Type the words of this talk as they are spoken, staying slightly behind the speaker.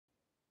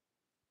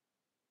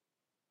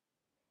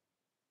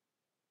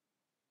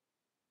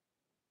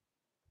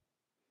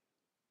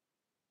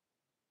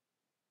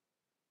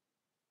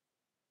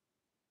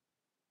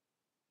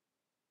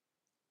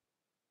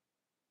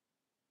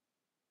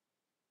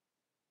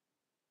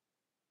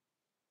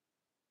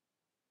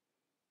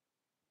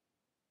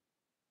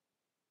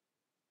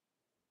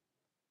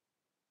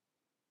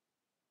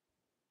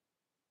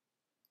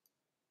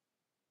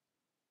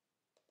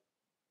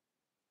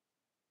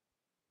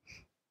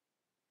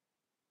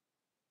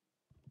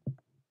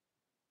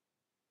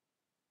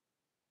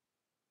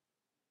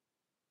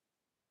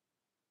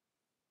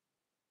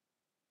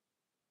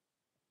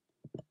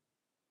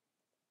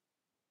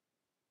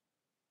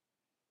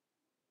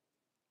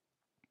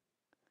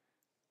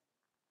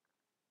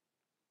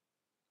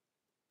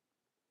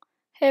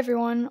Hey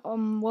everyone,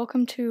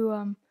 welcome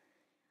to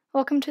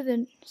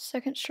the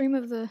second stream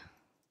of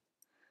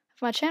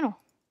my channel.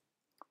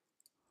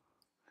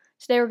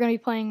 Today we're going to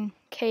be playing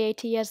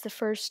KAT as the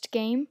first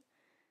game,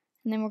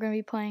 and then we're going to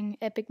be playing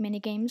epic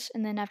minigames,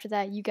 and then after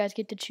that you guys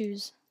get to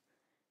choose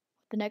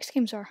what the next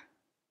games are.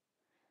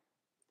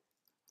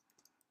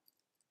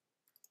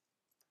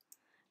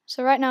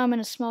 So right now I'm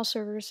in a small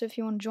server, so if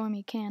you want to join me,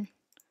 you can.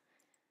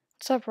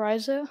 What's up,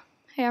 Rizo?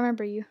 Hey, I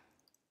remember you.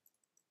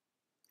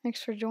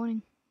 Thanks for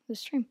joining the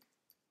stream.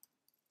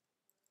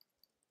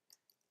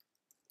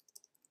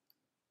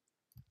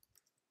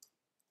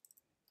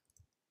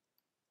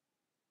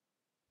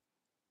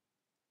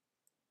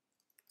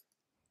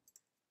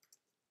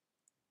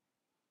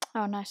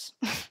 Oh, nice.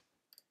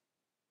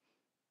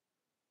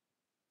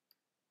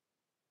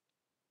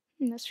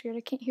 That's weird,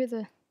 I can't hear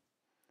the...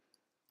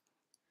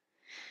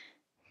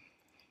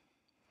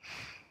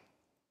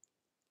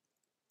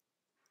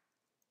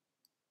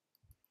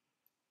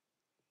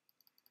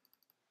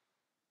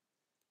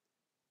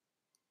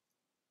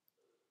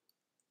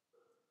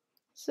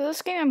 So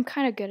this game I'm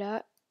kind of good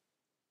at.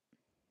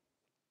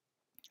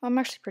 Well, I'm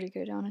actually pretty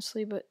good,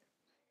 honestly, but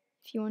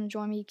if you want to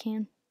join me, you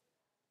can.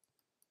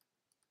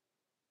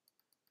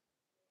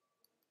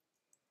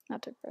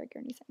 Not to brag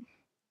or anything.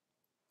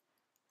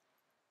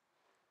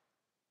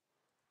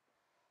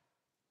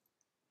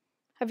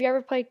 Have you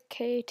ever played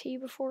KAT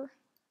before?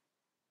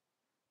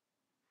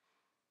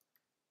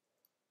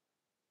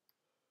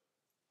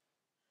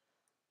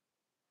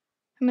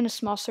 I'm in a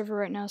small server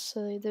right now,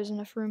 so there's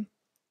enough room.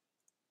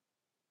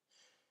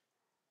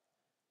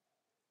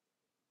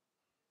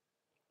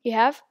 You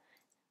have?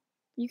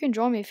 You can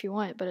join me if you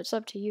want, but it's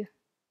up to you.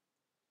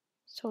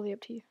 It's totally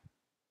up to you.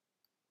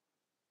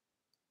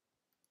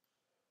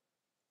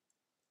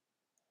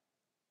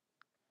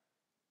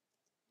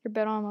 You're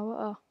bet on my...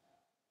 Oh.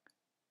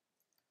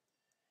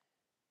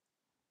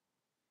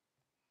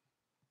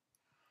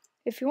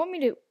 If you want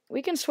me to...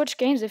 We can switch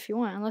games if you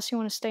want, unless you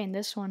want to stay in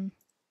this one.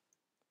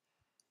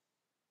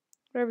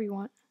 Whatever you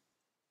want.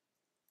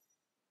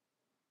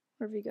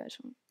 Whatever you guys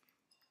want.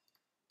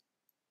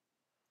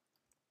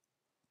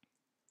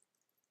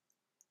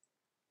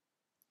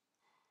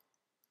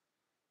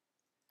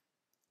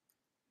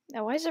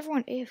 Now, why is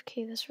everyone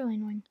AFK? That's really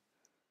annoying.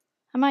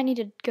 I might need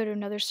to go to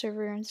another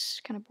server, and it's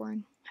kind of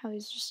boring how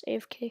he's just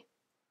AFK.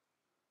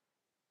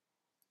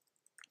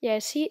 Yeah,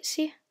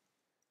 see?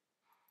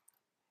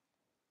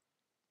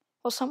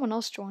 Well, someone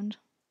else joined.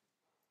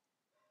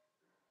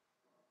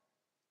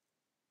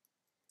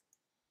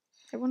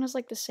 Everyone has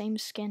like the same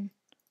skin.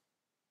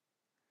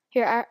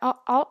 Here,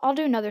 I'll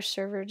do another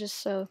server just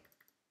so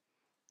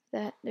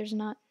that there's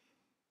not...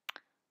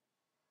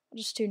 I'll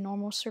just do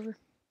normal server.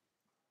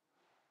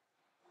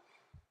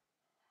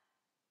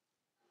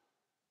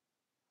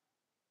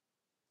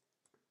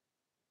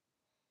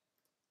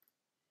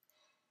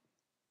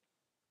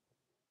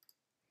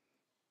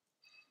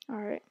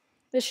 Alright,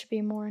 this should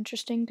be more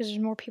interesting because there's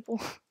more people.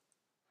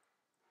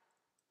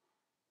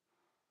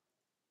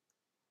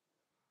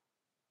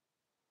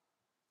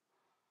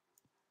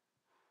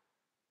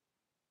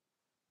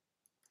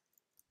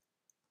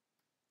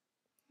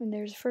 And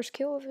there's the first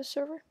kill of the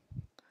server.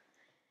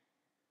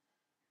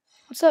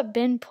 What's up,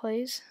 Ben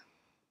Plays?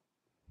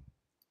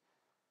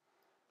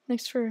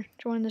 Thanks for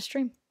joining the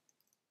stream.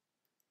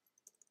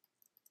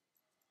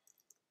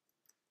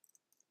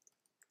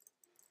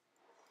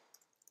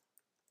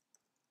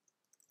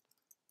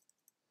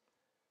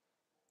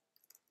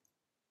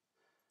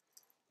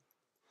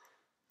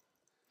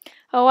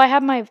 Oh, I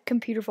have my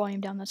computer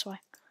volume down, that's why.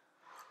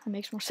 That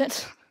makes more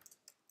sense.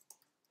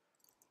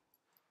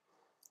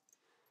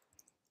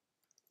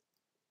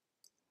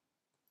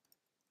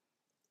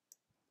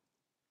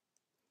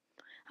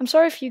 I'm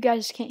sorry if you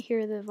guys can't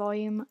hear the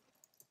volume.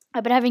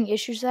 I've been having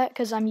issues with that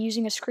because I'm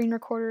using a screen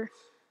recorder.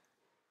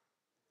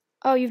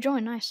 Oh, you've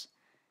joined, nice.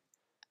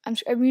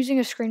 I'm using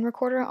a screen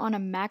recorder on a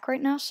Mac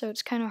right now, so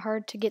it's kind of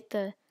hard to get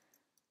the...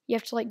 You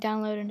have to like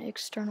download an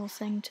external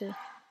thing to...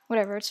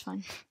 Whatever, it's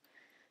fine.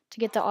 To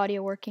get the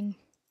audio working.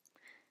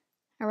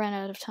 I ran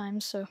out of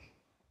time, so...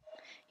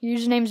 Your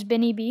username's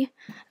Benny B.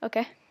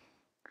 Okay.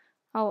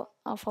 I'll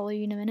follow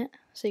you in a minute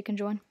so you can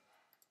join.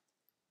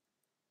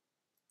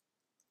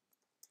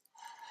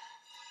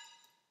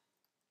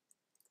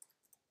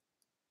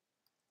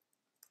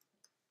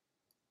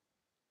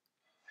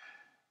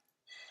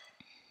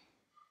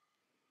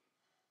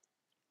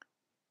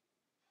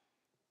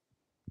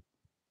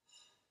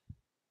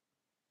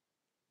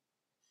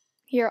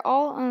 Here,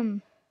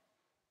 I'll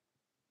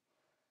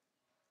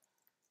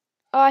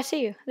Oh, I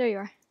see you. There you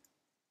are.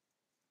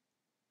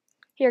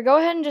 Here, go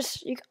ahead and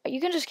just you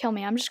can just kill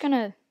me. I'm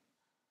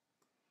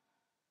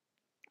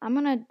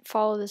gonna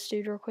follow this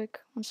dude real quick.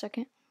 1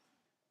 second.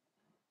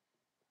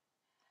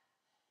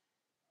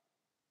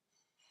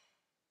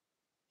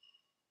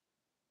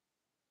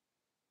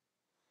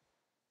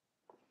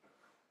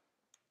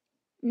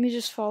 Let me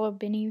just follow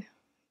Benny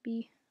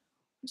B.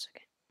 1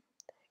 second.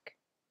 What the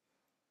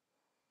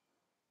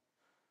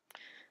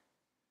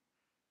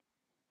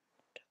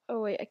heck? Oh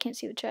wait, I can't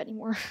see the chat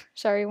anymore.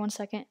 Sorry, 1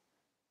 second.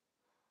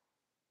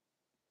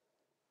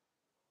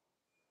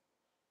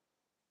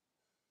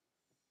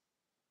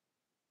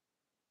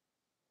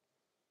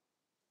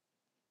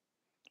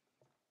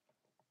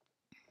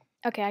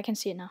 Okay, I can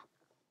see it now.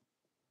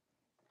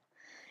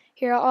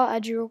 Here, I'll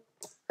add you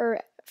or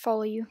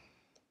follow you.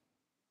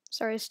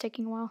 Sorry, it's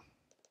taking a while.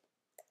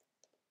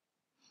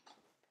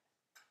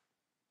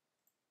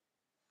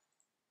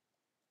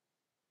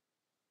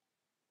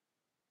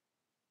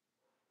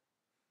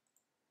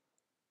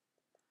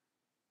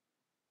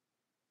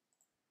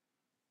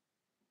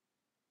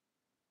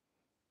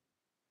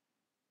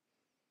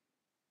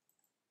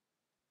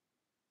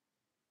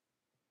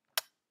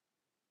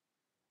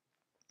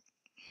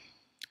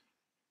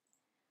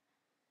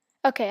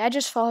 Okay, I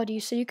just followed you,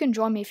 so you can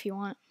join me if you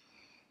want.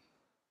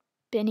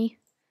 Benny.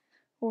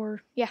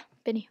 Or, yeah,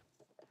 Benny.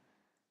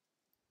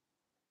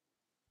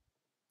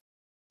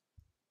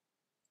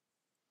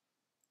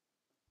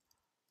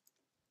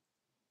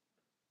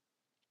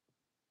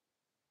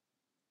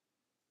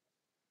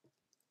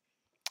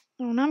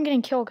 Oh, now I'm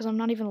getting killed because I'm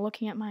not even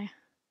looking at my...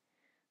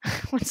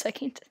 1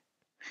 second.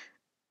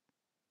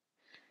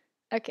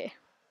 Okay.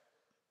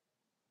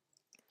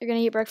 You're gonna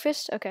eat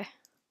breakfast? Okay.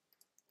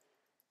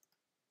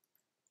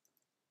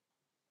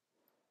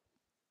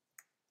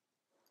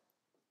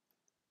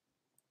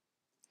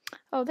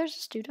 Oh, there's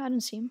this dude. I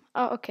didn't see him.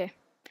 Oh, okay.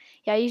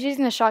 Yeah, he's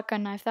using the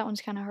shotgun knife. That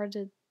one's kind of hard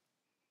to...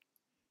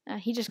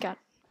 he just got...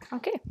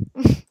 Okay.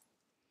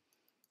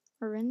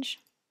 Revenge.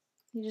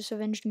 He just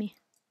avenged me.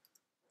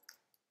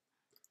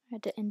 I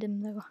had to end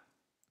him, though.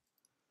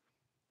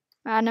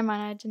 Ah, never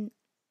mind. I didn't...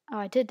 Oh,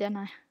 I did, didn't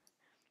I?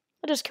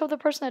 I just killed the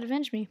person that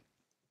avenged me.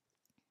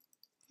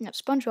 No,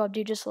 SpongeBob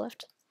dude just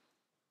left.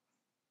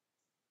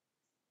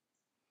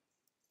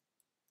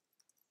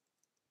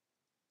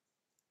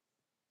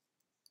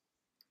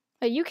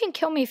 You can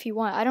kill me if you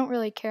want. I don't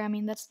really care. I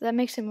mean, that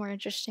makes it more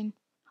interesting,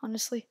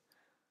 honestly.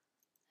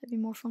 That'd be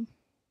more fun.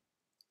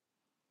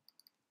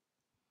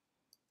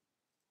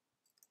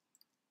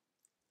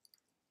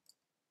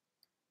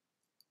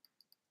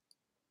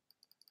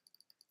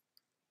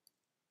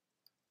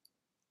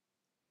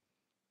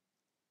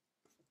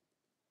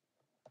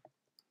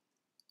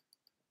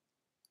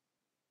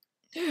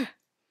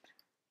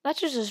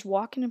 That's just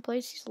walking in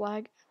place.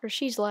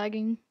 She's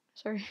lagging.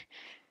 Sorry,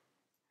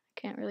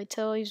 can't really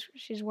tell.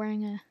 She's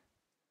wearing a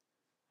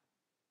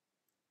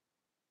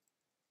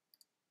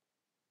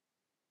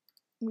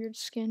weird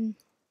skin.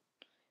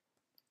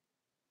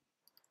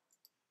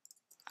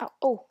 Oh,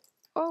 oh,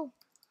 oh,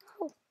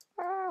 oh,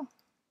 oh.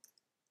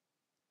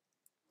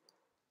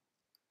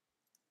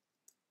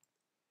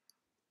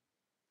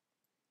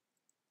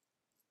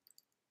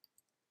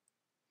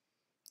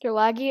 You're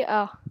laggy.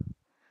 Oh,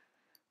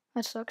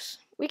 that sucks.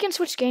 We can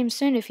switch games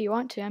soon if you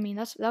want to. I mean,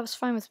 that was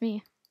fine with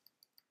me.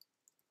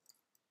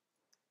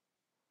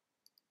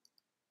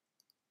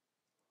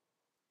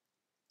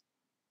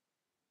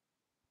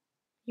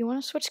 You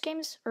want to switch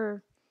games,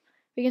 or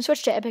we can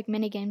switch to Epic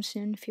Minigames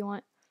soon if you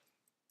want.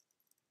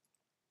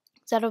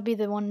 That'll be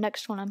the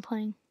next one I'm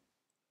playing.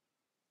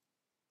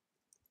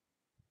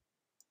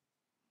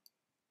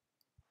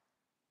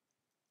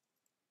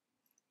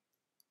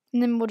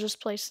 And then we'll just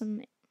play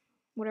some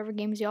whatever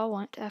games y'all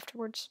want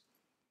afterwards.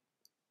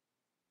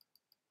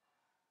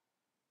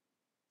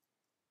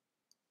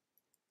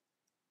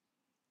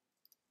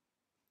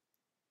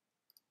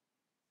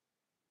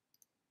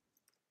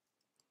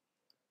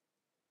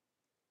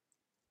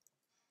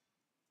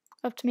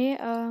 Up to me.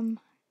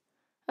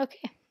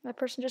 Okay. That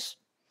person just...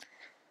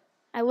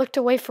 I looked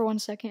away for 1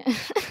 second.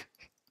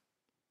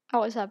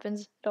 Always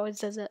happens. It always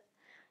does it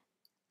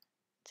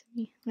to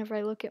me whenever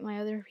I look at my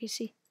other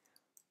PC.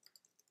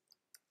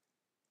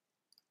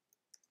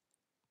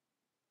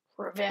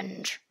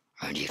 Revenge.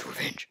 I need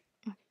revenge.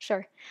 Okay,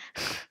 sorry.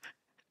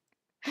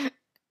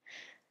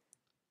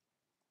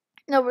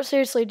 No, but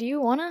seriously, do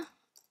you wanna?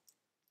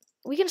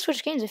 We can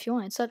switch games if you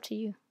want. It's up to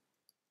you.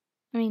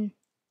 I mean,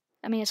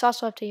 it's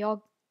also up to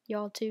y'all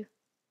too.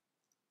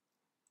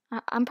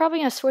 I'm probably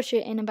gonna switch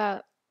it in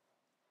about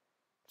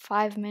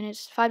 5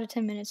 minutes, 5 to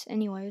 10 minutes,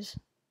 anyways.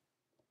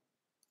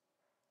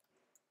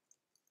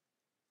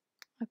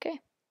 Okay.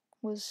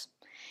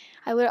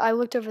 I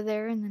looked over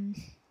there and then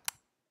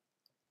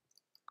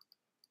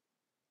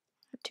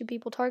 2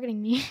 people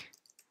targeting me.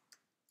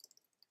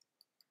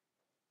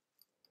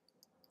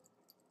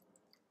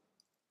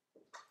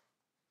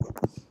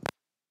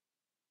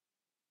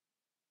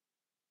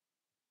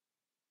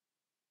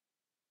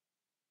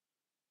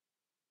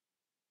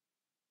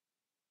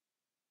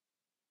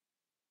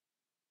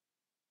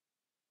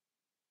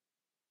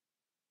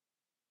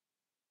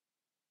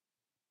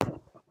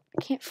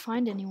 I can't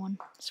find anyone.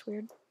 It's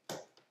weird.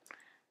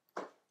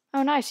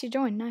 Oh, nice. You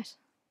joined. Nice.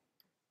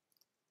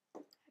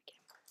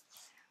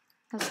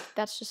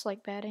 That's just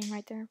like bad aim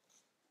right there.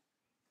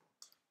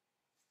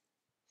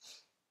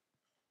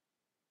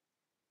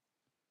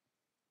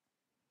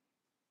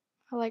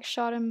 I like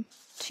shot him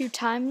 2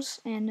 times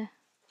and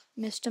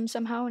missed him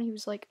somehow, and he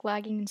was like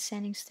lagging and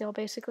standing still,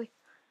 basically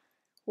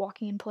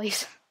walking in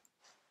place.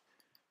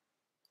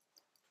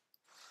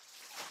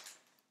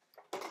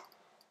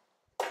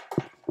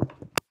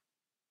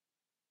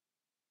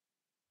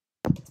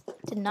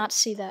 not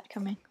see that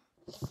coming.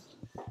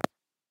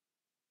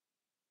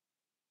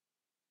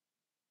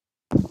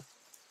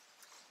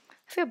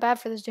 I feel bad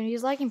for this dude.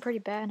 He's lagging pretty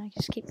bad, and I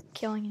just keep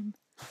killing him.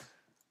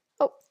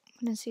 Oh, I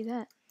didn't see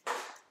that.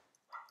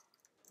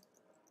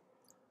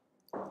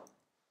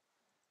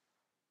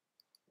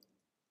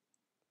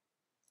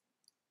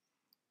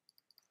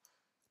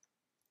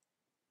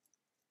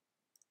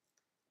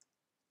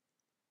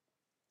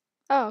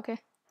 Oh, okay.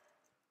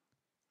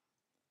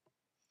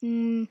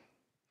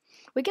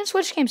 We can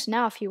switch games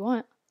now if you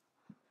want.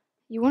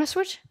 You want to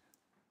switch?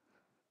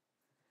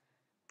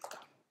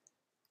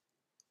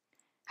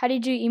 How do you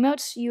do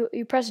emotes?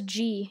 You press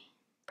G.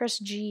 Press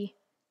G.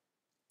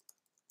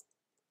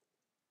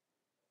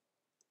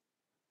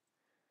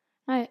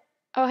 Hi.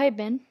 Oh, hey,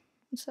 Ben.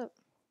 What's up?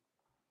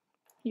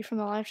 You from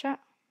the live chat?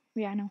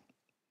 Yeah, I know.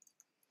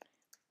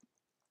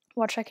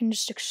 Watch, I can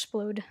just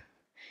explode.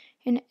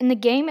 In the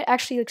game, it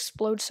actually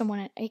explodes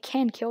someone. It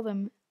can kill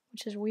them,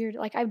 which is weird.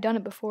 Like, I've done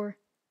it before.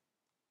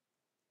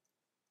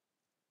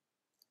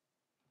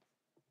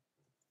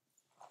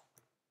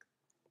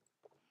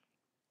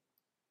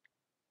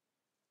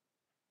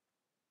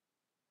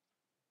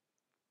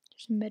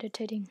 Just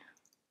meditating.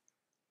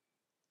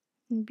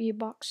 And be a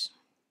box.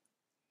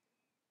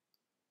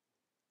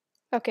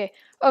 Okay.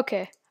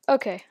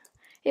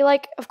 It,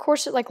 like, of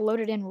course it, like,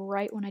 loaded in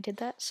right when I did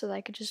that, so that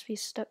I could just be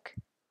stuck.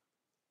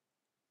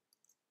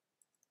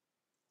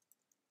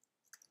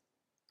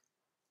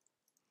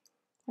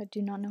 I do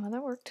not know how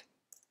that worked.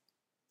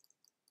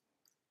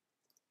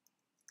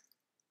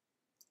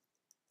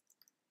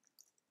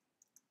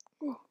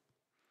 Ooh.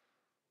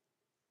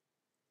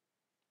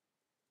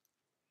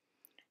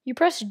 You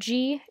press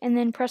G and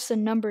then press the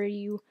number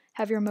you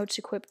have your emotes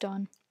equipped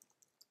on.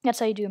 That's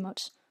how you do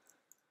emotes.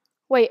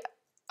 Wait,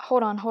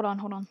 hold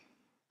on.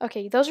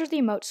 Okay, those are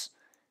the emotes.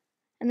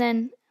 And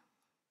then,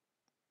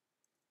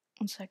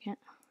 1 second.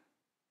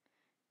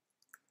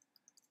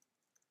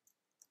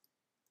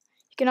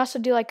 You can also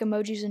do like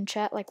emojis in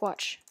chat, like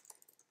watch.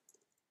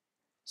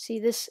 See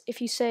this,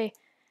 if you say,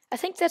 I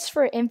think that's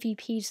for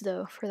MVPs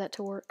though, for that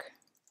to work.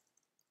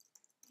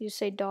 You just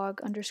say dog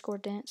underscore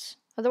dance.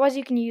 Otherwise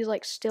you can use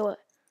like still.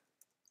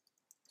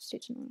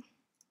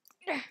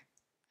 Okay,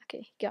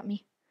 you got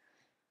me.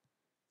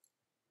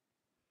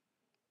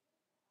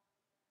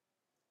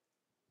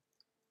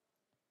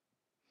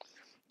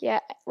 Yeah,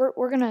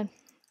 we're gonna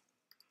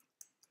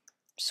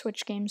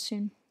switch games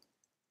soon.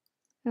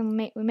 And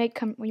we might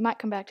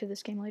come back to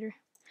this game later.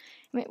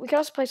 I mean, we could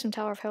also play some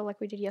Tower of Hell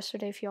like we did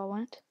yesterday if y'all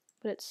want,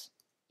 but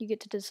you get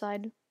to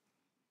decide.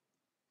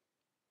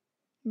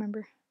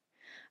 Remember?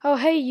 Oh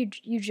hey,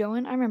 you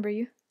Joan, I remember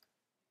you.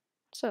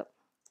 What's up?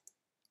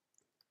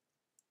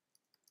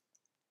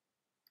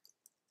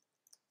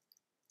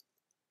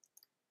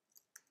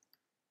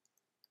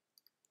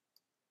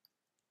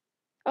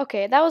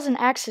 Okay, that was an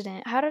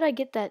accident. How did I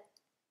get that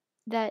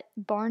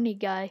Barney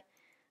guy?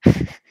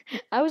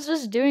 I was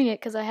just doing it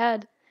because I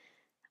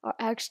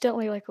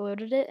accidentally like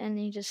loaded it and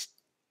he just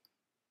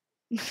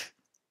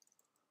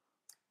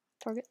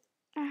target.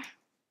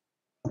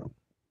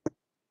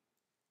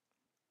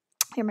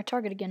 Here, my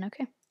target again.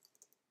 Okay,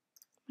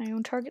 my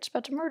own target's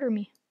about to murder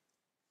me.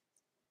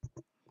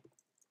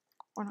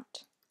 Or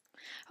not.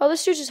 Oh,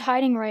 this dude's just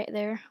hiding right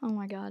there. Oh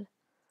my god.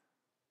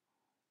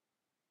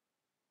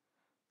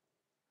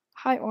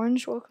 Hi,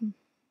 Orange. Welcome.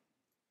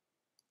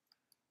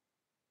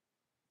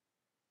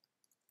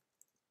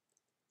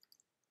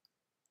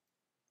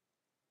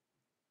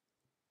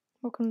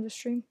 Welcome to the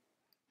stream.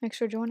 Thanks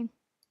for joining.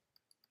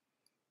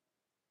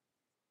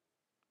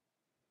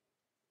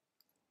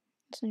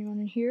 Is anyone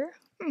in here?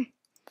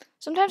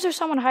 Sometimes there's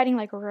someone hiding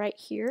like right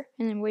here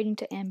and then waiting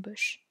to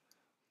ambush.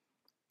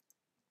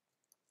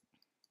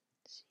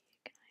 Let's see,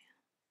 can I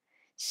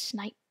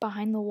snipe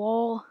behind the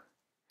wall?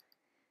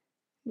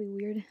 Be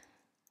weird.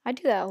 I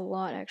do that a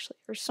lot actually,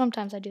 or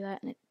sometimes I do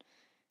that and it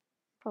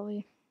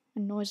probably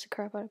annoys the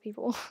crap out of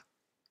people.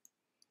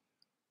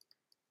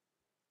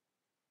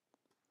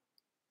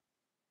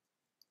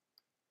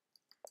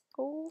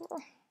 Oh,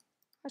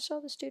 I saw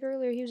this dude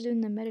earlier. He was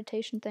doing the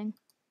meditation thing.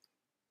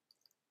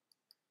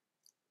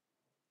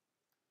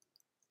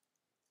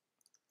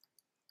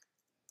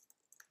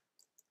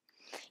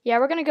 Yeah,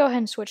 we're gonna go ahead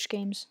and switch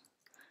games.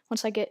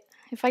 Once I get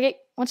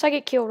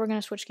killed, we're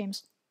gonna switch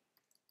games.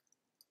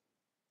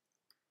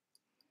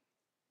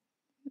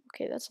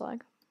 Okay, that's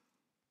lag.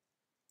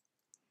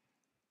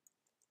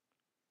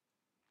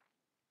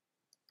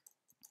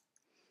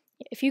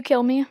 If you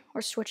kill me,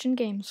 we're switching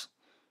games.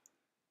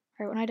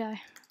 Right when I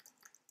die.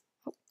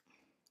 Oh.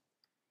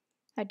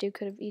 That dude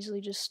could have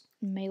easily just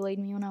meleeed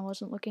me when I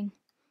wasn't looking.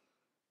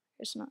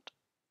 Guess not.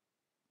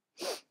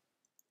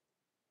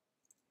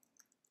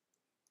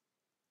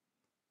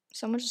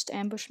 Someone just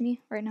ambush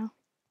me right now,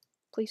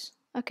 please.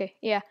 Okay,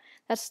 yeah,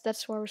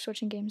 that's why we're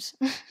switching games.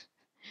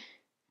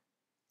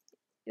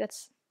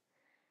 That's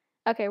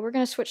okay. We're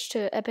gonna switch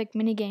to Epic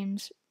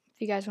Minigames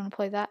if you guys want to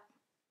play that.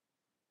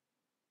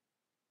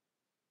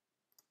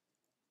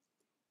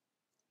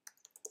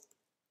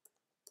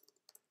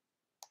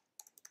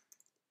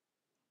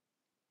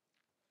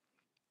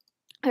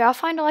 Yeah, I'll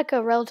find like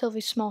a relatively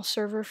small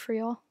server for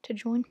y'all to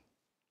join.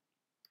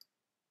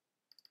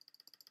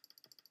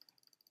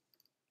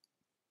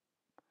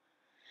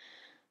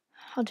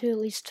 I'll do at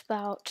least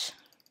about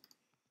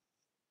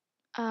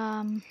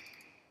let's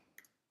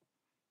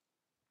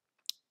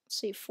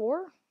see,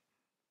 4?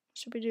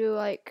 Should we do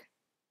like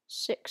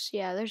 6?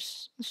 Yeah,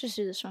 let's just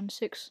do this one,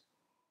 6.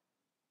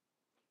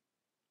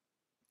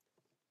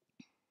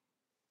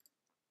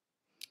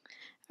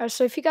 Alright,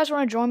 so if you guys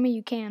want to join me,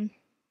 you can.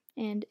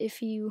 And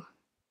if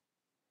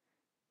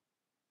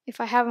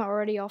I haven't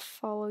already, I'll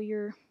follow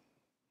your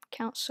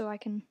account so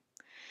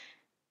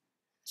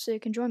you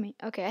can join me.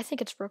 Okay, I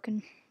think it's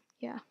broken.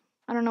 Yeah.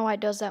 I don't know why it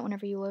does that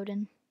whenever you load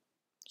in.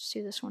 Just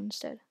do this one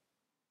instead.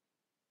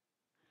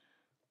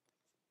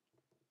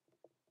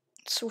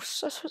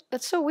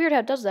 That's so weird how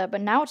it does that,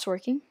 but now it's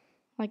working.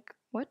 Like,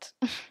 what?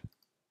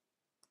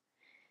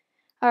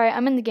 Alright,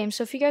 I'm in the game,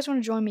 so if you guys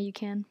want to join me, you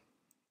can.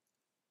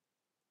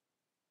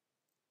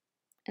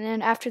 And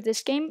then after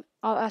this game,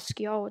 I'll ask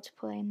y'all what to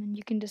play, and then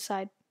you can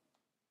decide.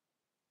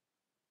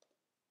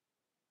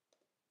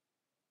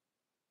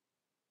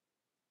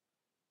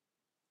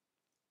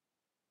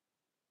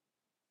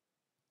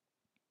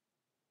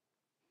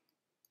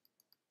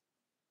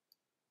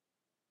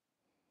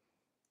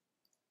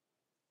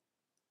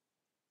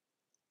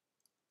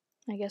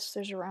 I guess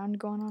there's a round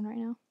going on right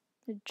now.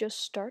 It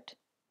just start.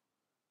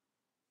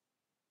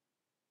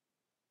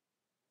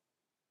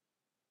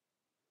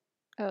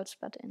 Oh, it's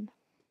about to end.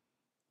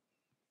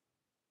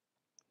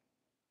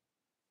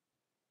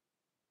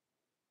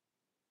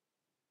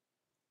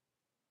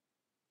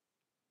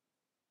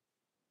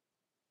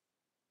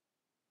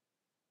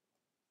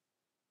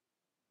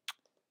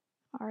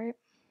 Alright,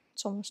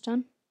 it's almost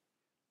done.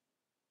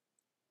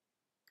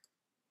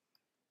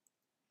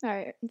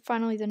 Alright, and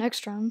finally the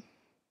next round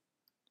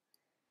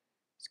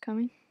is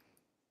coming.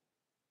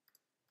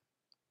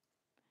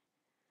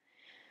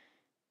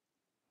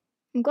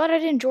 I'm glad I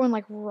didn't join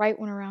like right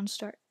when a round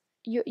start.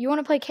 You want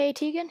to play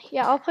KAT again?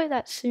 Yeah, I'll play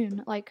that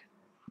soon. Like,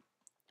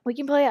 we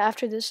can play it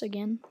after this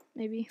again,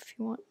 maybe, if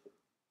you want.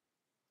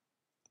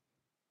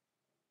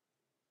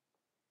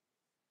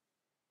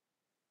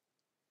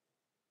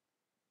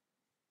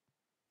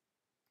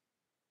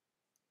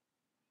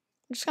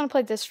 I'm just gonna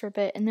play this for a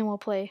bit, and then we'll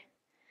play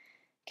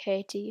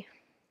KAT.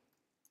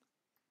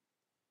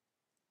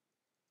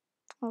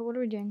 Oh, what are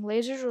we doing?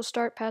 Lasers will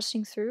start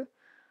passing through.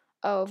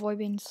 Oh, avoid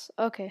beams.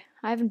 Okay,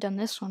 I haven't done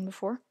this one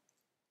before.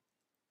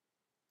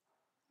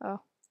 Oh.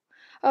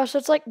 Oh, so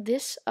it's like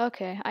this?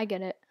 Okay, I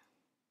get it.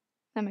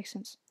 That makes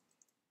sense.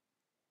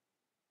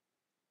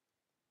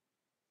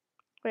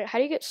 Wait, how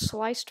do you get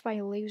sliced by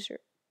a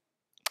laser?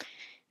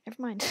 Never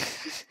mind.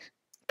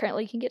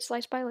 Apparently you can get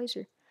sliced by a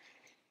laser.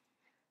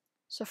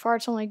 So far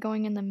it's only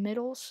going in the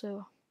middle,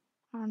 so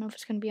I don't know if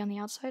it's going to be on the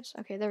outsides.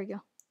 Okay, there we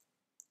go.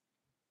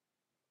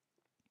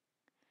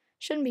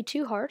 Shouldn't be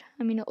too hard.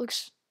 I mean, it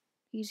looks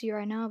easy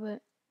right now,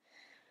 but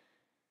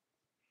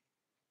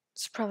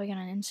it's probably going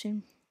to end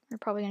soon. They're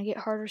probably going to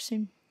get harder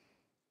soon.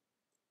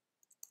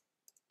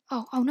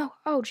 Oh no.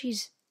 Oh,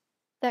 jeez.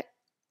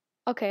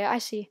 Okay, I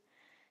see.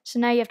 So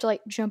now you have to,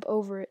 like, jump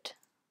over it.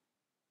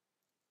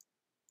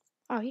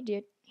 Oh, he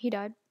did. He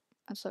died.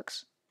 That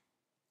sucks.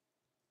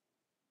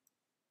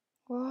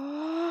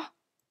 Whoa.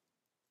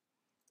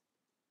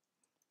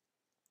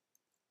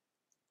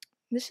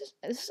 This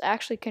is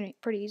actually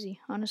pretty easy,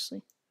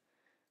 honestly.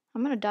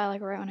 I'm gonna die,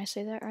 like, right when I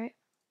say that, right?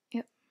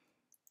 Yep.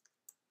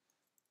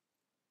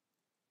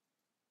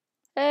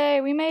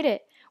 Hey, we made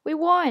it! We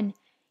won!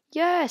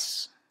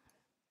 Yes!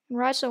 And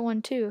Risa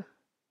won, too.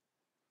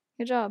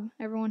 Good job,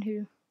 everyone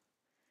who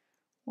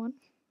won.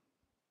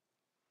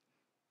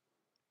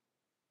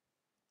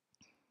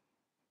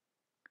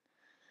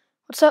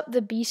 What's up,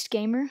 the Beast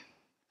Gamer?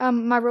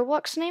 My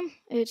Roblox name,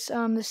 it's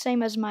the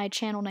same as my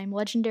channel name,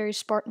 Legendary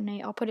Spartan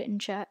 8. I'll put it in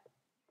chat.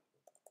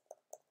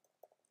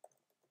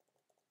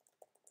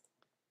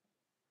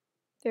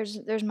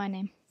 There's my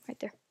name right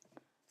there.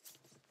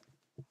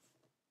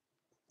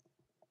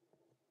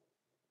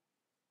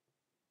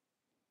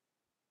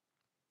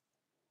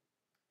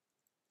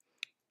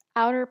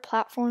 Outer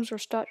platforms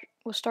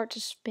will start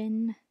to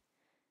spin.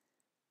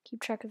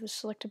 Keep track of the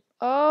selected.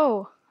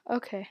 Oh,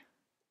 okay.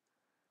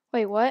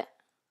 Wait, what?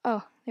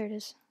 Oh, there it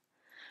is.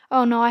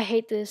 Oh no, I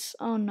hate this.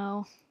 Oh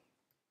no.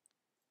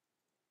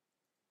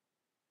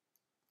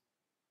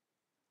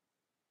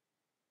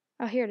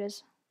 Oh, here it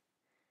is.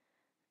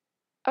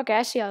 Okay,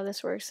 I see how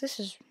this works. This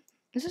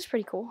is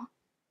pretty cool.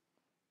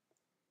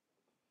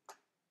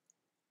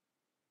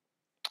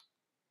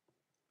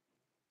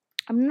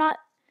 I'm not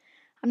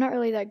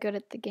really that good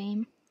at the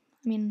game.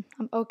 I mean,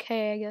 I'm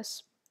okay, I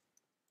guess.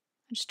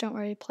 I just don't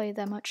really play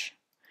that much.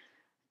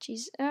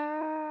 Jeez.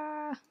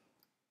 I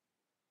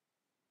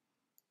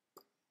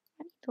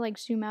need to like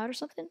zoom out or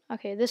something.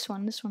 Okay, this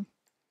one.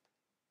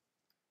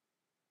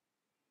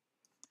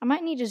 I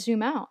might need to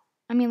zoom out.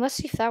 I mean, let's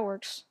see if that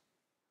works.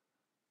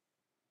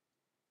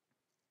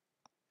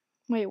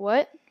 Wait,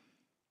 what?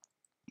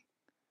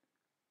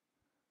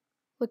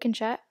 Look in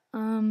chat.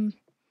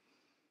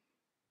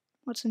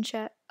 Wait, What's in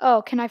chat?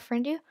 Oh, can I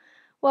friend you?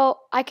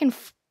 Well, I can.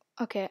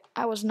 Okay,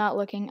 I was not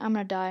looking. I'm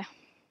gonna die.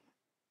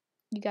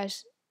 You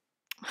guys.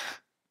 I'm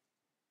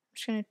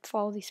just gonna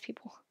follow these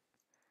people.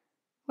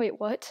 Wait,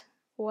 what?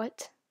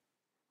 What?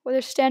 Well,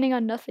 they're standing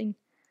on nothing.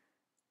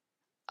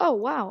 Oh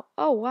wow.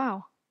 Oh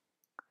wow.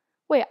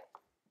 Wait,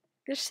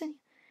 they're standing.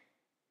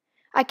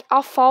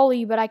 I'll follow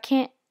you, but I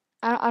can't.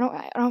 I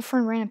don't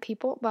friend random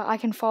people, but I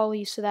can follow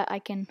you so that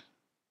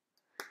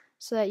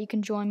you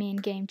can join me in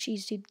game.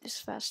 Jeez, dude, this is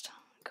fast.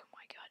 Oh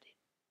my god, dude.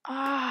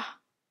 Ah,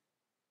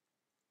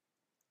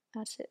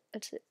 that's it.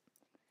 That's it.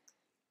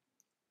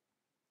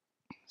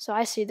 So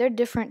I see they're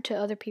different to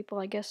other people,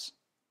 I guess.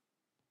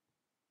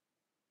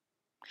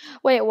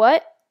 Wait,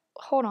 what?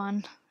 Hold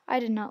on. I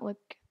did not look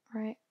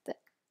right.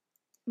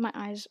 My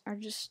eyes are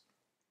just.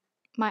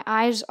 My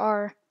eyes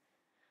are.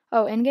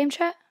 Oh, in-game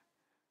chat.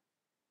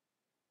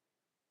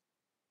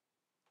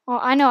 Well,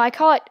 I know. I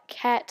call it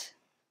cat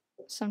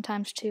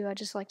sometimes too. I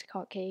just like to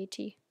call it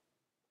KAT.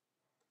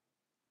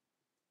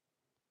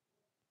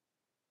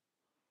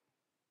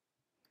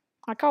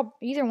 I call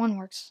either one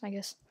works, I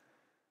guess.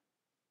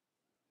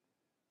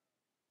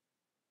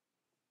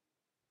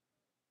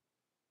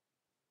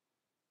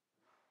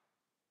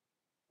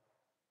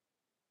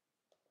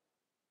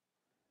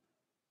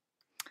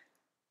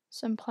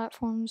 Some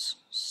platforms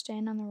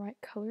stand on the right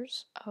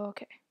colors. Oh,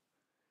 okay.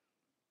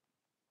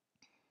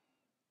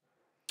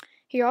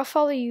 Here, I'll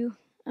follow you.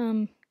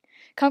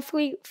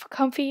 Comfy,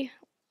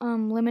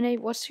 Lemonade.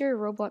 What's your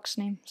Roblox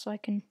name so I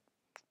can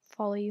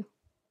follow you?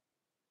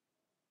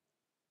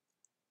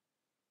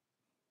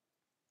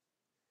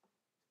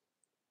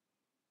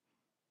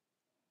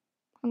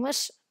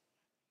 Unless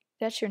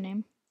that's your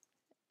name.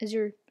 Is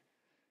your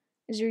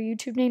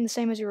YouTube name the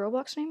same as your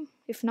Roblox name?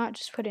 If not,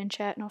 just put it in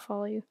chat and I'll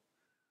follow you.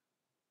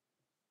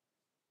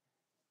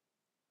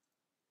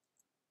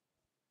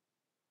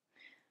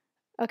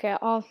 Okay,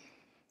 let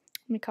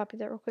me copy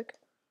that real quick.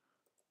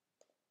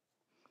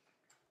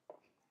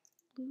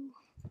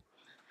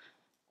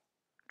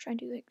 Try and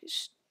do like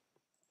this.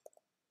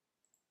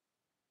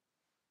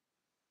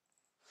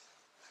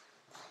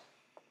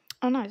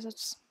 Oh,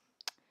 nice.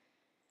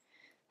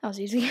 That was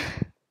easy.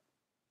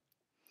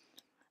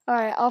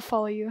 Alright, I'll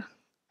follow you.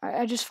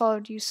 I just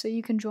followed you, so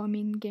you can join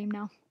me in the game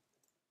now.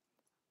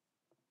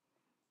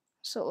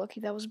 So lucky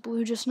that was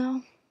blue just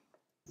now.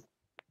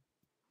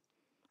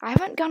 I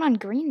haven't gone on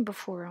green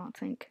before, I don't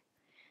think.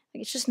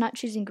 Like, it's just not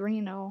choosing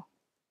green at all.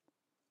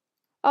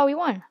 Oh, we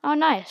won. Oh,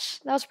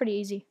 nice. That was pretty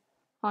easy,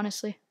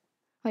 honestly.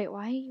 Wait,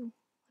 why are you...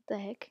 What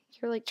the heck?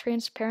 You're like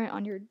transparent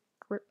on your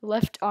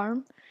left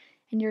arm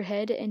and your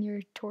head and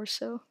your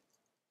torso.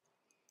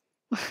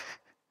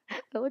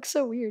 That looks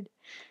so weird.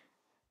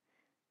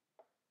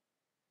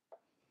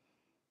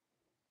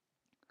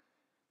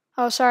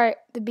 Oh, sorry.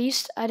 The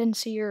Beast, I didn't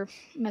see your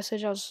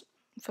message. I was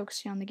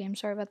focusing on the game.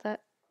 Sorry about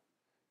that.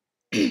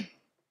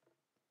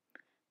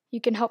 You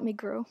can help me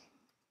grow. What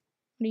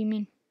do you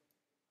mean?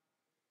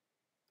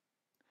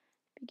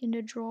 Begin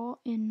to draw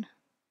in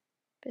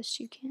best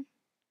you can.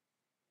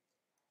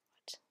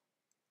 What?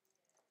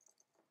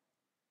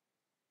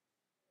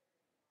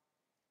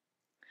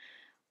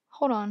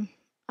 Hold on.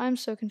 I'm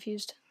so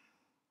confused.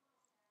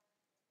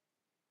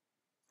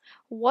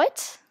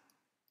 What?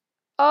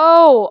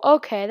 Oh,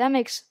 okay. That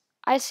makes...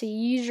 I see.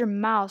 You use your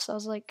mouse. I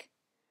was like...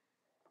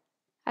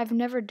 I've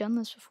never done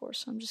this before,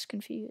 so I'm just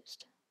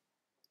confused.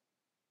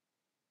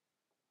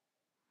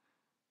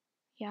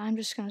 Yeah, I'm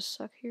just gonna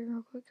suck here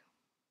real quick.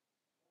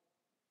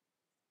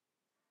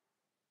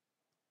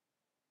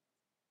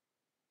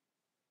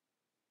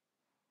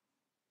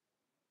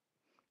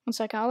 One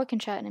second, I'll look in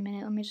chat in a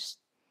minute. Let me just...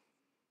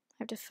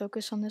 I have to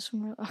focus on this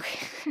one.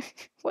 Okay.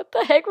 What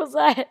the heck was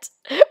that?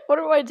 What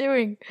am I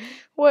doing?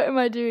 What am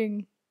I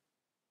doing?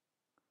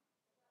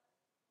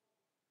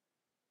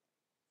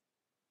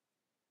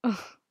 Ugh.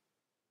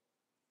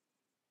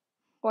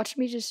 Watch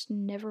me just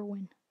never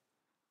win.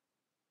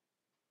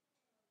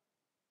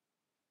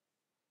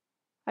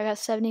 I got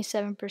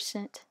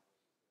 77%.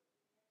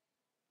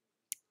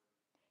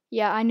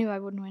 Yeah, I knew I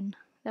wouldn't win.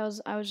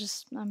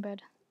 I'm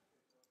bad.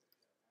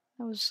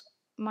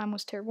 Mine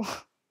was terrible.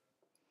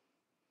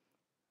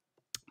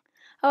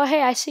 Oh,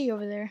 hey, I see you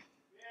over there.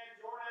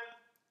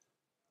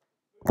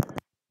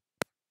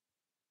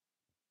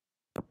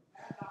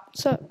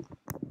 So,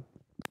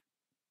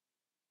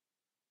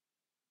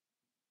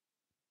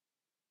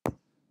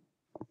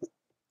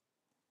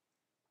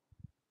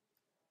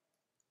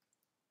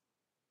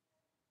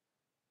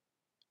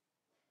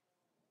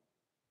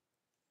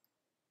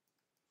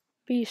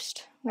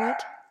 Beast.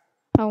 What?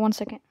 Oh, 1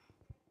 second.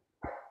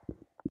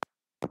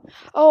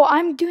 Oh,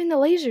 I'm doing the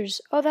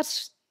lasers. Oh,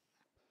 that's...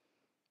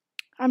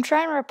 I'm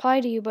trying to reply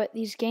to you, but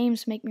these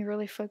games make me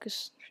really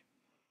focus.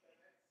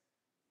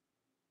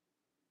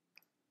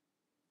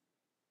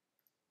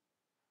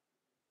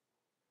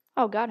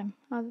 Oh, got him.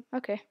 Oh,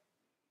 okay.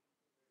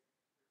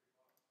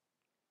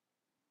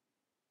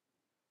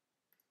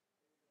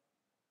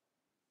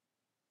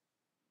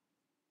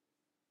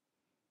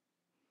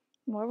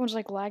 Well, everyone's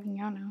like lagging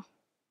out now.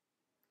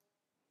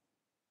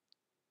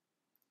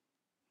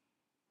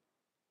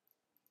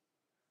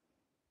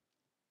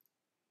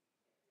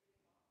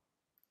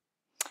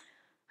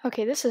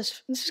 Okay, this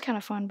is kind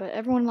of fun, but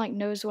everyone like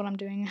knows what I'm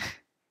doing.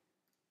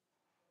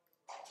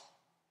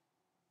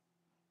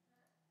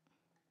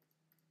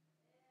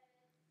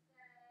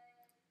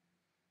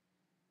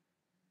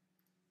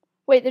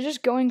 Wait, they're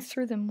just going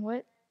through them.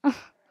 What? I'm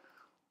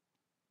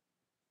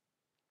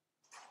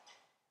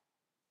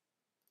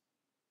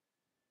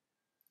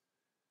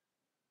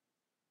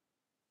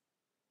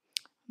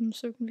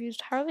so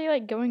confused. How are they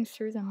like going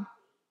through them?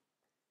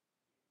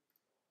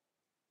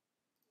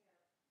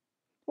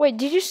 Wait,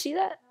 did you see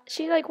that?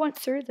 She like went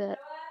through that.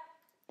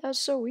 That was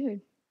so weird.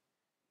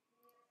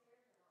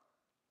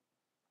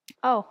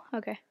 Oh,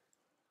 okay.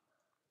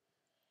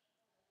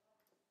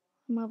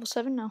 I'm level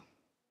 7 now.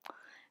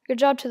 Good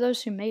job to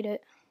those who made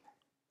it.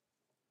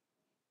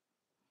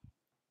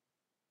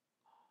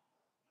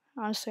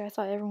 Honestly, I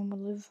thought everyone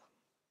would live.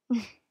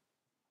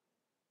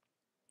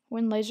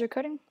 When laser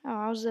cutting? Oh,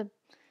 I was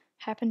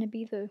happened to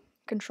be the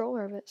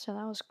controller of it, so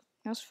that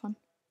was fun.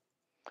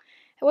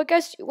 What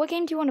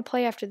game do you want to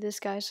play after this,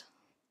 guys?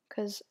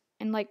 Because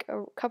in like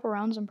a couple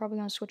rounds, I'm probably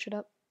gonna switch it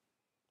up.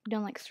 I've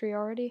done like 3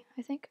 already,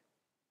 I think.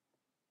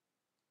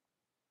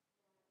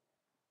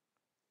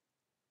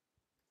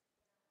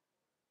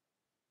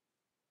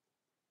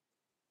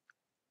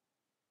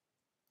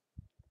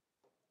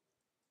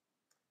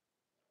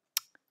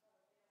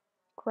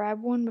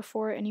 Grab one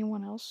before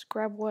anyone else.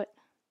 Grab what?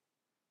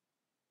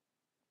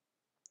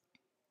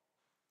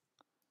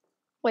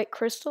 Wait,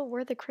 crystal?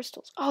 Where are the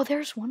crystals? Oh,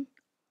 there's one.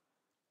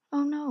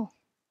 Oh no.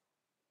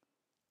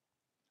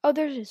 Oh,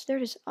 there it is. There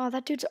it is. Oh,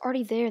 that dude's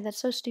already there. That's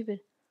so stupid.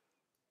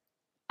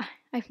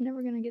 I'm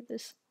never gonna get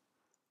this.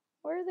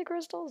 Where are the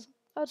crystals?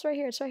 Oh, it's right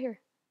here. It's right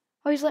here.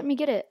 Oh, he's letting me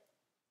get it.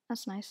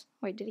 That's nice.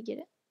 Wait, did he get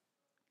it?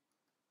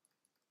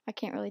 I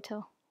can't really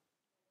tell.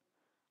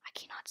 I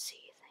cannot see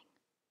anything.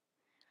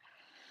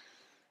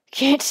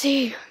 Can't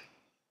see.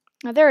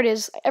 Oh, there it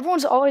is.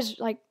 Everyone's always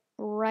like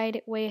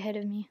right way ahead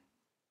of me.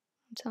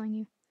 I'm telling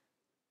you.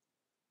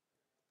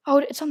 Oh,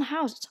 it's on the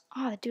house.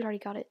 Oh, that dude already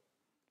got it.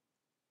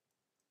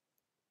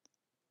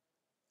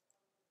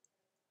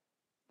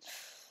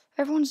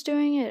 Everyone's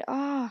doing it.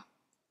 Ah.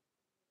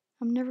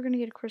 I'm never gonna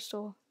get a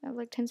crystal. I have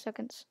like 10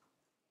 seconds.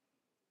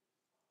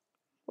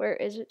 Where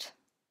is it?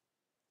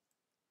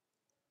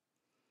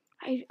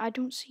 I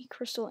don't see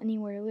crystal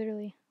anywhere,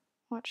 literally.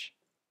 Watch.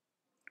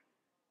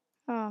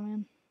 Oh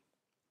man.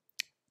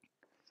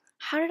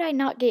 How did I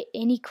not get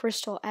any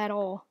crystal at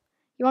all?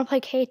 You wanna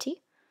play KAT?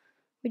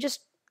 We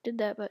just did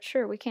that, but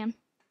sure, we can.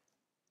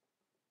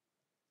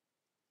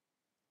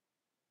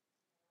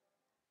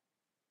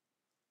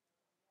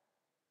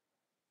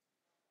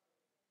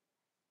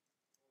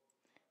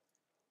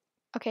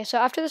 Okay, so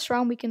after this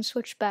round we can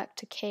switch back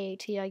to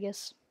KAT, I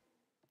guess.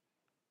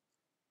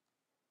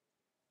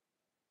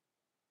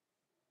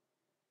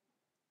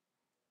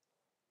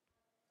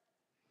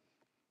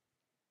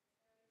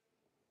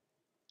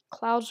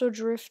 Clouds will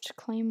drift,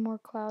 claim more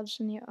clouds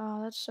in the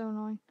oh, that's so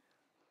annoying.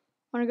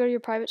 Wanna go to your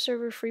private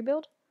server free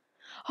build?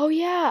 Oh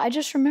yeah, I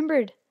just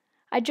remembered.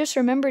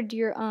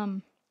 Your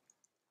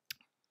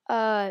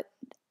uh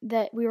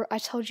that I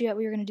told you that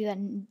we were gonna do that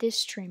in this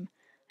stream.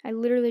 I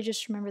literally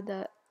just remembered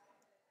that.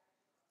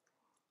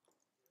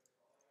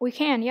 We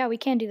can, yeah, we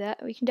can do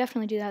that. We can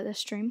definitely do that this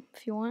stream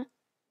if you want.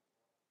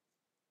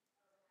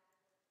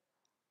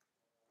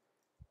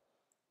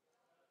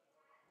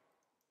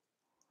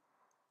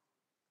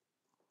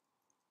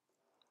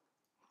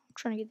 I'm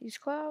trying to get these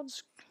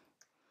clouds.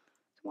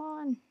 Come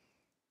on.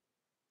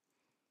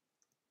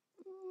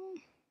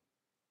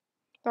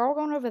 They're all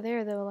going over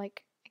there though.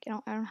 Like I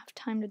don't have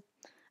time to.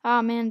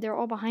 Ah man, they're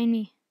all behind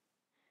me.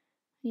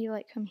 I need to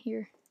like come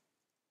here.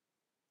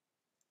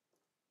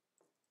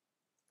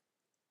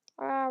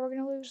 Ah, we're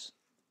gonna lose.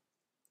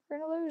 We're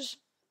gonna lose.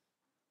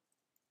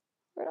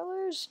 We're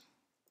gonna lose.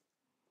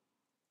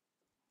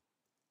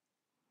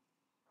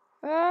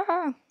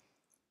 Ah!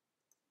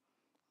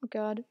 Oh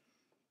god. I'm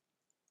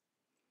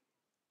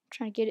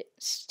trying to get it,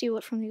 steal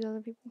it from these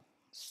other people.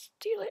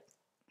 Steal it.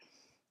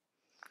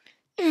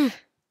 I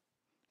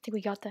think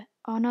we got that.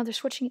 Oh no, they're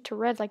switching it to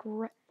red, like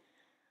red.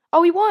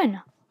 Oh, we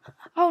won!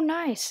 Oh,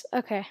 nice.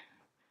 Okay.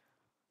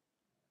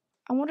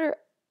 I wonder.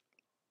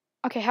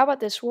 Okay, how about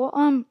this? We'll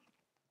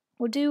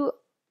do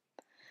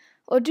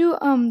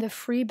the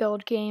free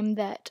build game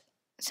that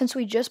since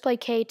we just play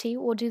KAT,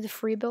 we'll do the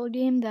free build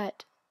game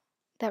that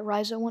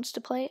Rizo wants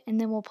to play, and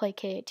then we'll play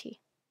KAT.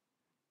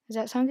 Does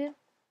that sound good?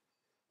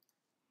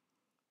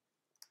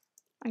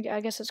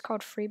 I guess it's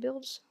called free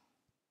builds,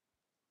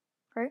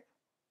 right?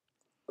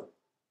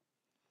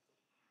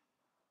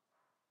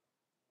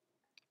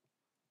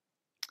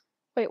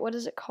 Wait, what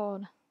is it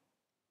called?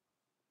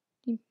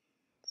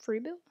 Free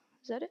build?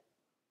 Is that it?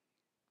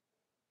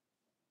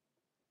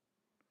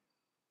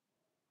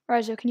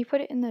 Rizo, can you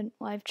put it in the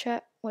live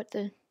chat what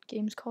the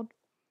game's called?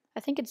 I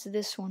think it's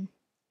this one.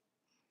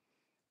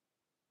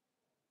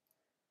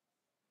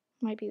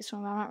 Might be this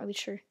one, but I'm not really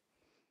sure.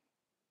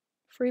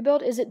 Free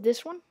build, is it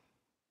this one?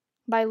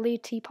 By Lee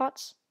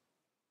Teapots?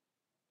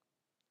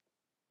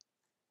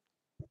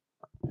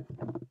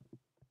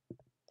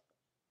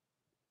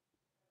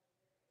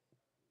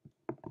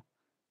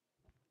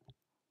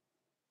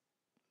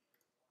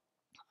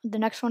 The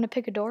next one to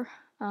pick a door.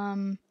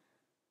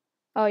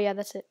 Oh yeah,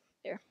 that's it.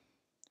 There.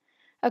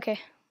 Okay.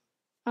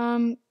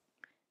 Um,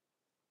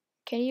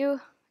 can you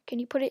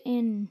put it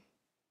in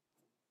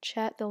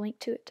chat, the link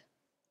to it?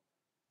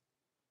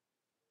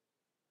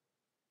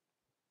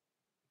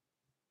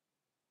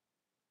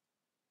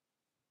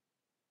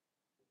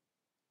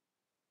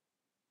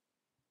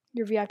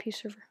 Your VIP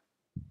server.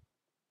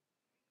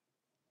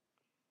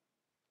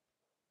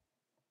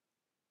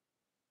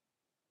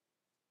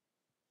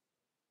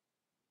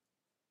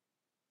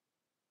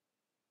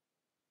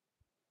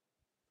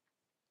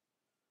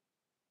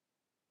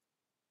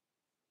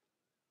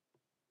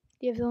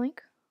 Do you have the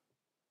link?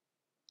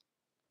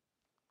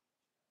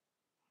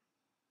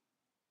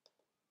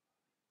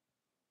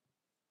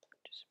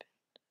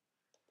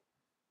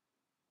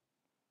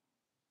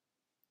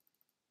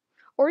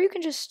 Or you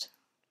can just...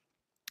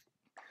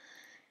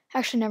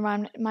 Actually, never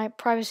mind. My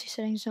privacy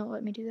settings don't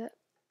let me do that.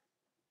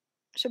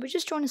 So we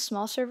just join a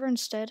small server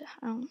instead,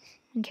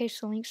 in case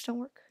the links don't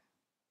work.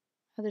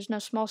 Oh, there's no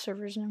small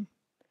servers now.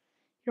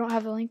 You don't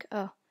have a link?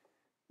 Oh.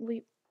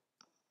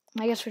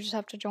 I guess we just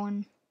have to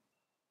join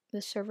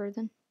this server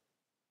then.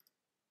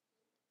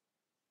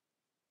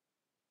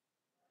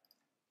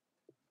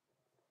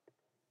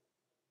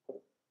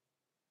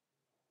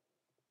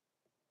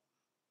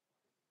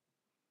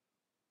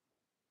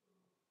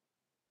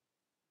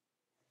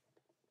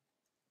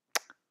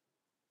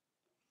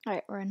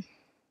 Alright, we're in.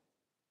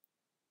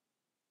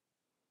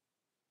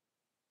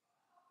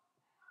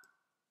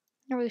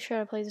 Not really sure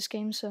how to play this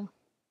game, so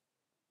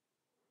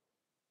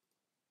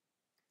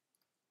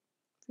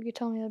if you could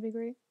tell me, that'd be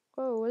great.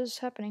 Whoa, what is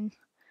happening?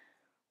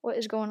 What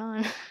is going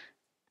on?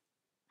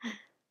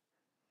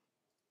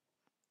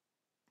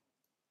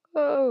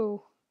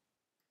 Whoa!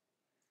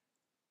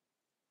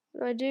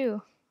 What do I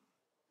do?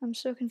 I'm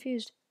so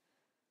confused.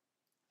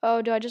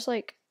 Oh, do I just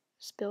like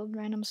build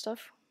random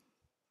stuff?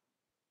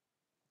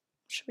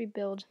 What should we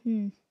build?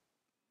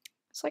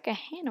 It's like a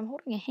hand. I'm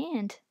holding a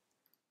hand.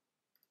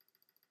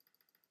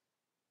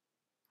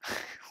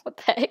 What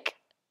the heck?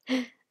 How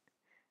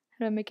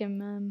do I make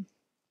him,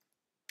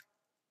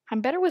 I'm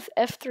better with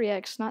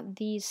F3X, not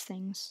these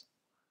things.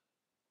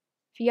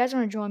 If you guys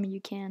want to join me,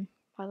 you can,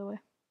 by the way.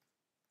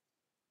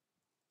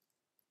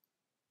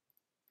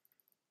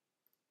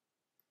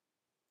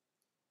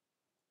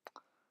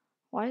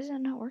 Why is that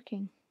not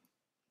working?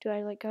 Do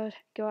I like go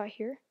out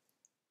here?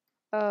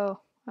 Oh,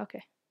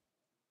 okay.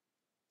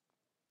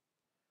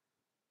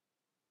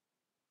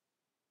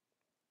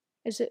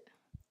 Is it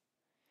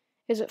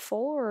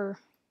full, or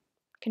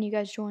can you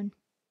guys join?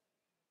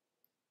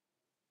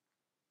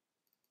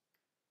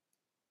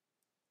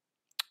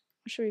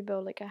 Should we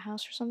build like a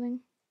house or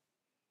something?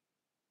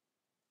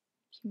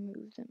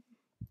 Move them.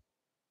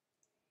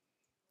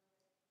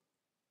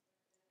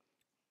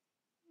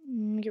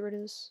 Get rid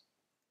of this.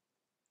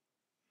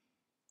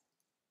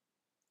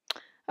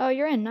 Oh,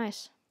 you're in.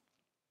 Nice.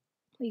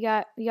 We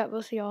got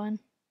both of y'all in.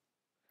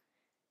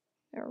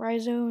 Got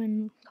Rhizo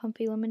and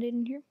Comfy Limited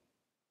in here.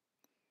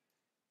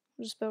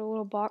 We'll just build a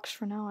little box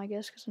for now, I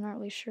guess, because I'm not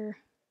really sure.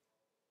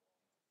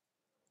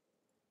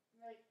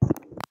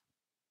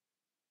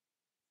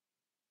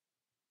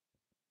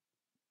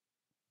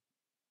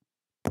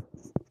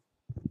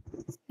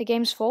 The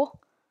game's full?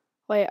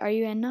 Wait, are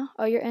you in now?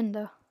 Oh, you're in,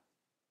 though. It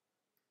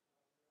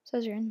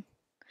says you're in.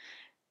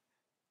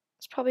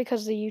 It's probably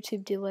because of the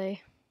YouTube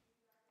delay.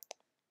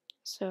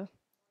 So.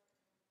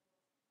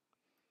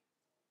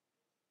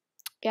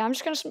 Yeah, I'm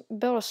just gonna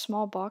build a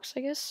small box,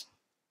 I guess.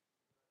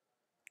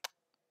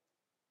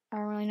 I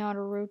don't really know how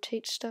to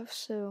rotate stuff,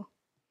 so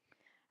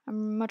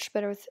I'm much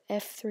better with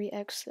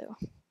F3X, though.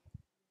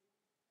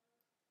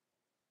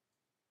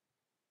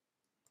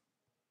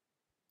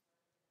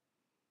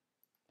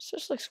 This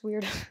just looks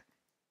weird.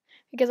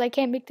 Because I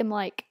can't make them,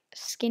 like,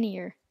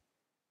 skinnier.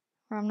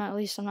 Or at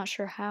least I'm not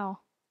sure how.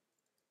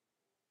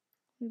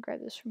 Let me grab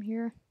this from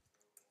here.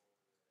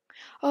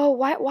 Oh,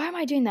 why am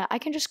I doing that? I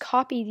can just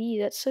copy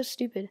these. That's so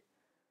stupid.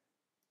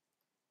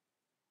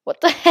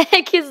 What the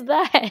heck is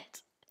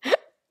that?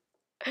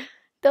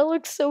 That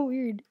looks so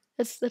weird.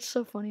 That's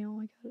so funny. Oh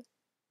my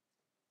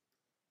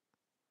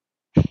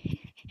god.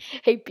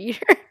 Hey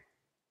Peter.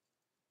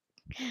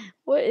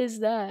 What is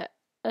that?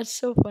 That's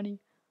so funny.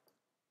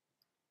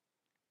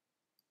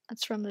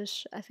 That's from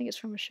this. I think it's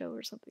from a show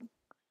or something.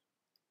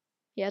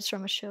 Yeah, it's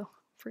from a show.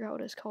 Forgot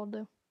what it's called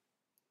though.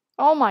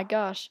 Oh my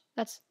gosh.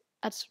 That's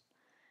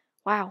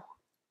wow.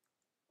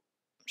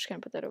 I'm just gonna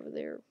put that over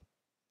there.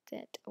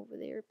 That over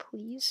there,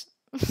 please.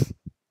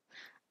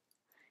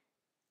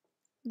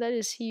 That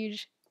is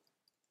huge.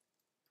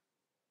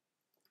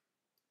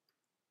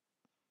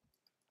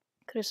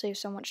 Could have saved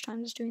so much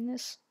time just doing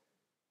this.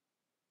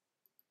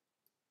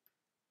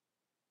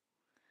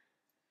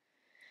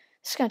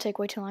 This is gonna take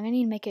way too long. I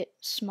need to make it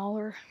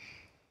smaller.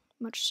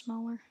 Much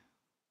smaller.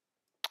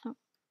 Oh.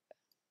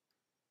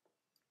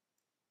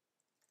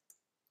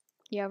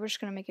 Yeah, we're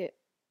just gonna make it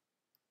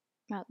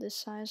about this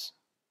size.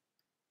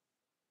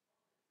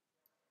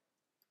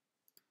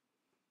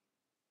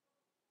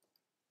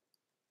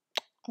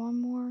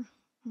 One more.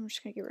 I'm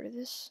just gonna get rid of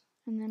this.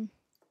 And then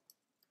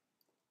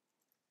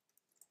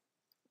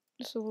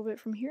just a little bit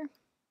from here.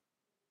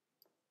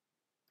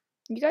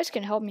 You guys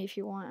can help me if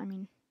you want. I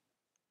mean,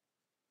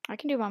 I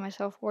can do it by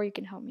myself, or you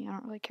can help me. I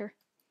don't really care.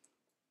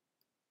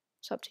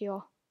 It's up to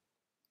y'all.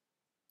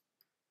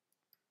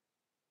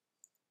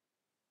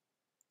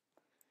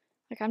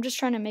 Like, I'm just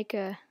trying to make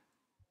a...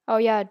 Oh,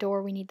 yeah, a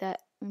door. We need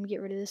that. Let me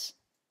get rid of this.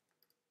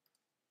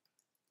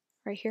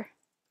 Right here.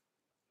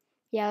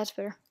 Yeah, that's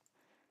better.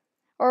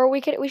 Or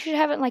we should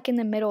have it, like, in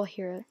the middle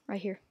here.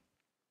 Right here.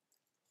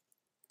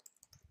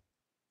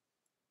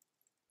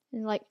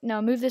 And, like,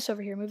 no, move this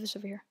over here. Move this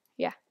over here.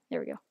 Yeah,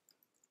 there we go.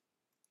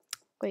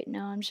 Wait,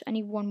 no, I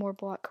need one more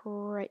block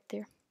right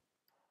there.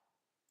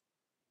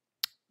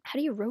 How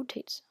do you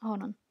rotate?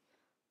 Hold on.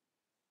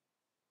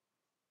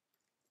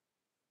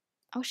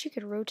 I wish you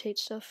could rotate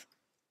stuff.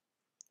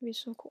 It'd be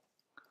so cool.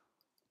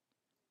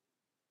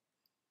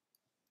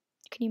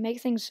 Can you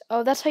make things...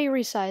 Oh, that's how you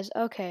resize.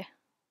 Okay.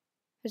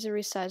 There's a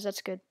resize.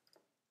 That's good.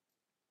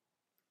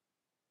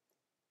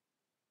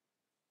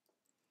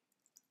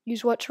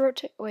 Use what to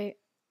rotate? Wait.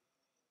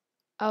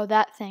 Oh,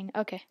 that thing.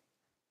 Okay.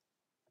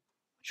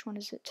 Which one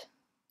is it?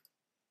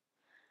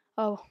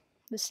 Oh,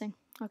 this thing.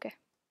 Okay.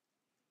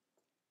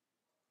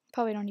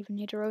 Probably don't even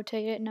need to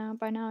rotate it now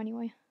by now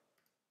anyway.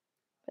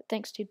 But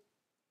thanks, dude.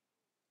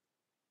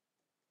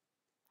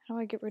 How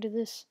do I get rid of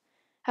this?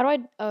 How do I...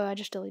 Oh, I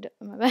just deleted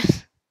it. My bad.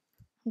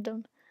 I'm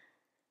done.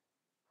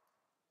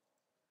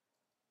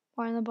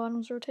 Why on the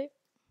bottoms rotate?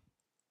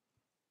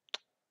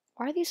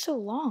 Why are these so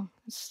long?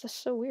 That's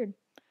so weird.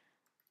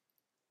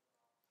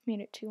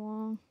 Made it too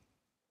long.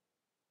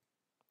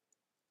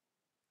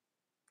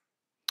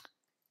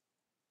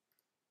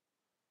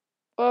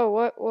 Oh,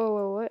 what?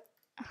 Whoa, what?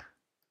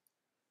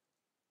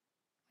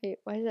 Wait,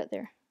 why is that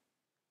there?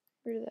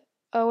 Where did that?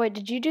 Oh, wait,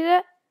 did you do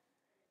that?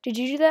 Did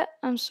you do that?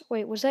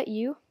 Wait, was that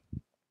you?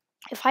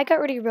 If I got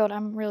rid of your build,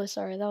 I'm really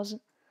sorry. That was...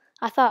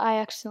 I thought I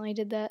accidentally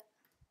did that.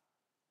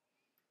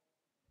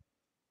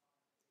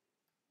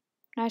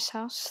 Nice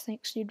house.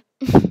 Thanks, dude.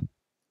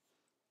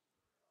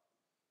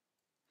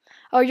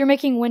 Oh, you're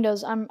making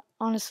windows. I'm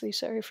honestly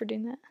sorry for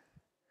doing that.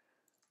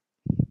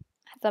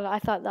 I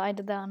thought that I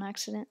did that on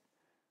accident.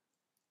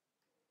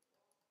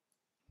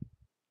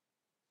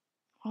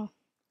 Oh,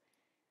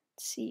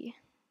 let's see.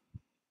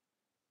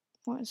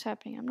 What is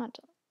happening? I'm not...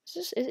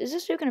 Is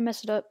this dude gonna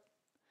mess it up?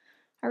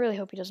 I really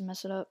hope he doesn't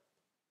mess it up.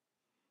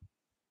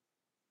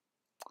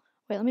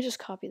 Wait, let me just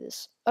copy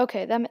this.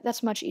 Okay,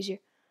 that's much easier.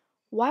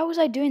 Why was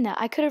I doing that?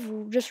 I could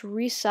have just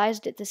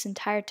resized it this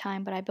entire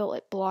time, but I built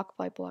it block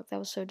by block. That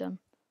was so dumb.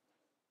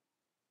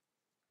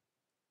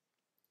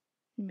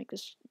 Make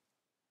this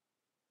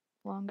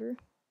longer.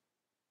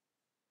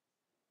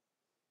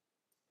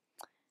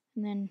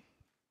 And then...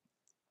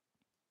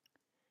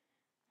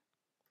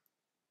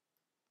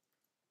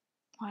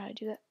 Why did I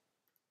do that?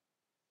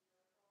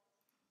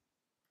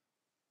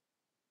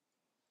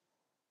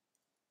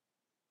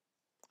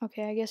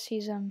 Okay, I guess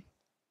he's,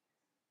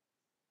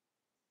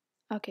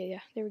 Okay, yeah,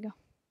 there we go.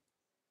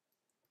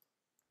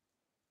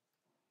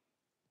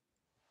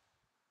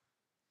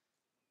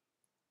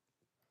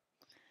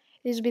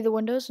 These will be the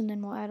windows, and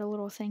then we'll add a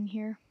little thing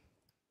here.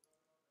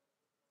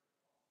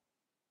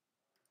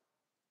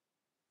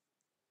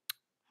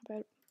 How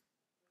about...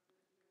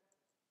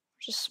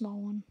 Where's a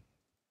small one?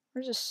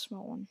 Where's a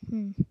small one?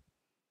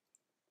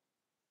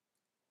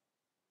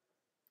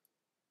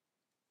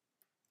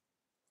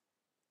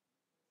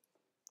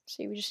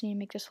 See, we just need to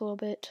make this a little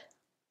bit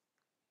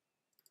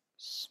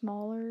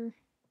smaller.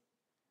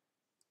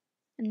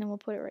 And then we'll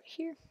put it right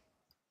here.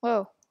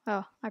 Whoa.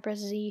 Oh, I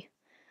pressed Z.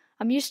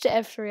 I'm used to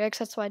F3X,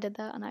 that's why I did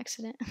that on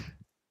accident.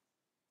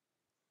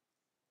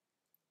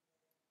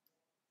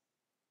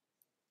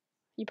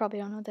 You probably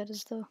don't know what that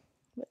is, though.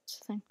 But it's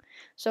the thing.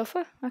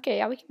 Sofa? Okay,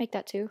 yeah, we can make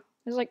that too.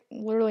 There's like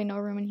literally no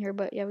room in here,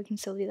 but yeah, we can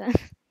still do that.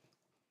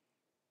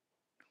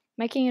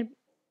 Making it...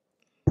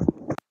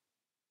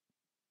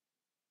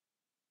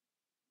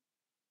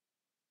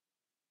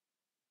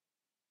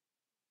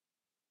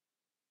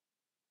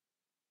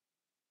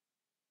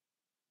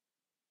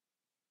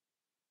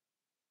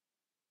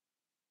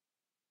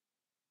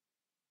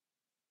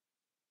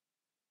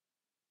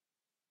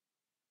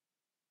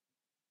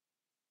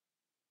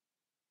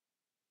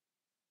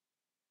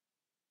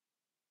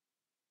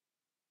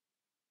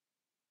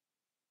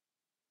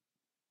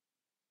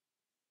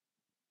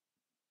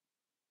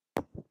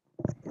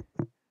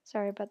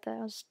 Sorry about that,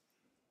 I was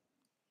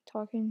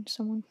talking to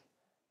someone.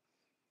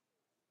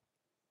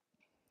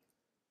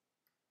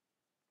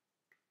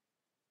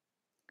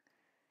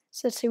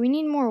 So let's see, we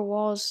need more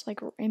walls like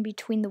in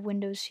between the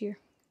windows here.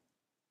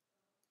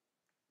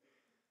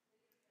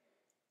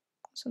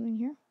 Something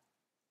here.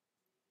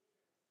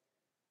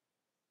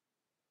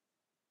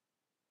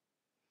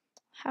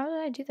 How did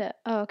I do that?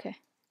 Oh, okay.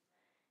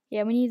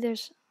 Yeah, we need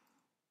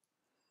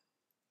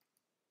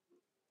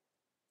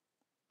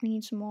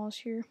some walls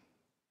here.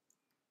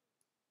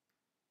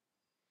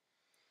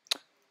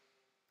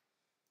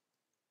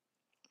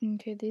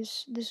 Okay,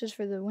 this is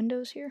for the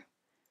windows here.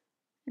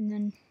 And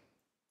then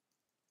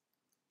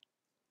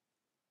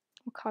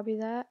I'll copy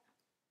that.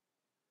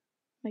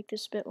 Make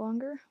this a bit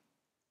longer.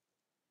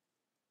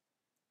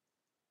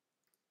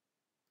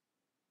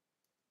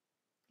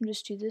 I'll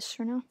just do this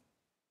for now.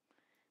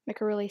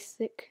 Make it really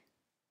thick.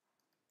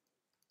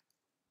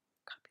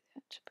 Copy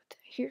that, put that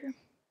here.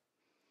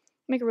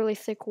 Make really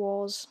thick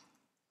walls.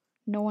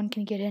 No one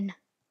can get in.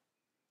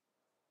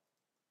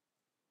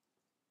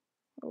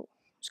 Oh,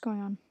 what's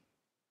going on?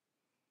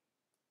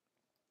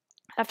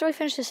 After I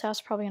finish this house,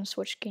 I'm probably gonna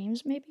switch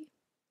games, maybe.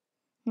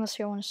 Unless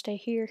you want to stay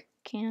here,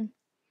 can.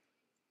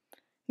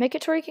 Make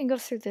it to where you can go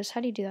through this.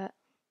 How do you do that?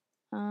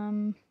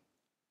 I'll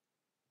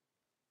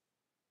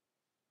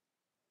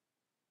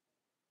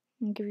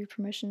give you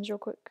permissions real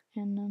quick,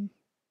 and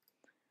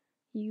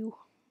you.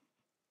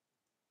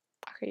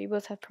 Okay, you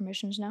both have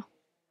permissions now.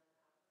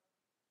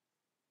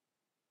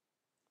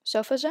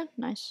 Sofas in?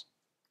 Nice.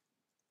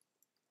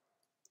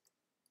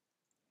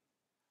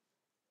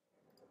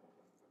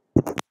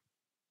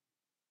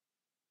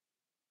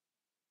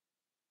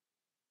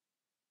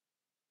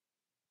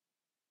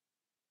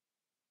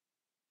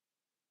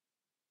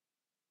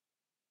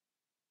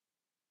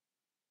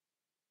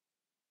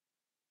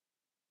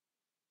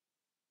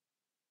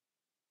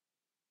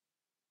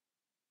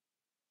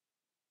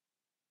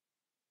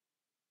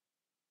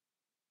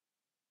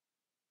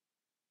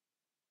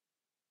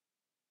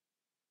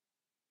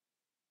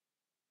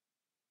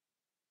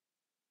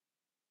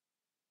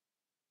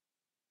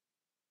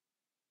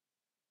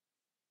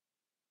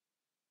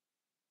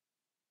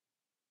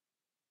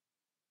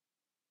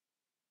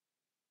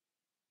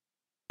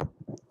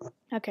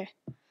 Okay.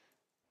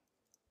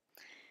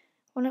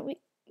 Why don't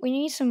we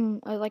need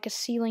some like a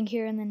ceiling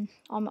here, and then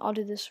I'll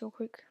do this real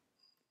quick.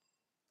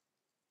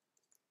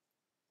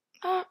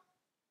 Ah.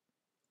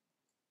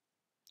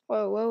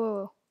 Whoa, whoa, whoa,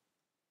 whoa.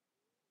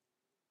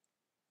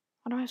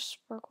 Why do I have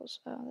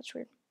sparkles? Oh, that's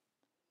weird.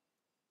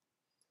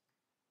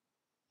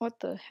 What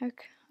the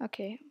heck?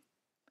 Okay.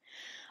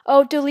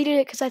 Oh, deleted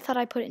it because I thought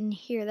I put it in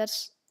here.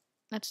 That's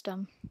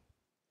dumb.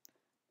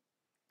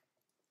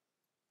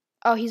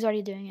 Oh, he's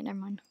already doing it. Never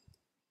mind.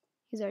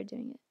 He's already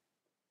doing it.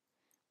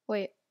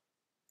 Wait.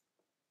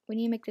 We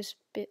need to make this a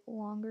bit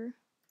longer.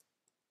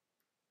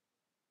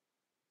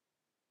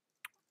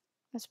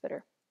 That's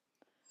better.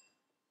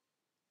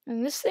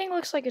 And this thing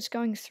looks like it's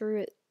going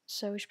through it,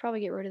 so we should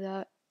probably get rid of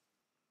that.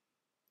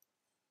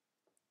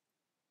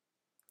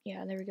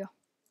 Yeah, there we go.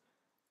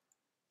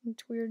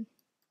 It's weird.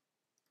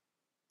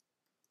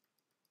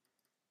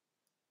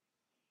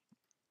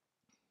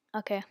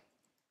 Okay. A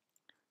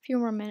few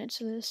more minutes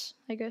of this,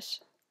 I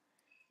guess.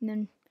 And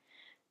then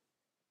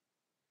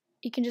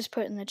you can just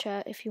put in the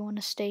chat if you want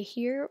to stay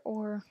here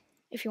or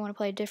if you want to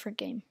play a different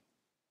game.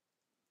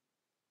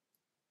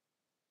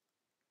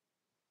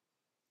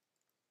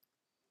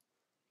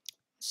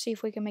 Let's see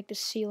if we can make the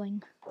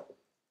ceiling.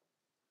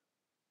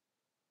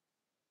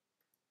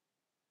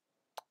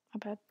 Not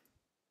bad.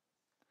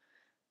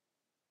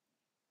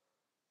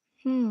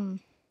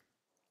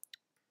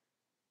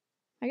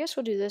 I guess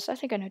we'll do this. I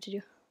think I know what to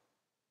do.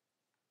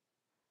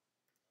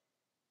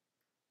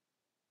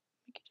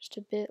 Make it just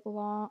a bit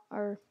long,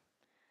 or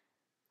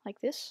like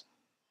this.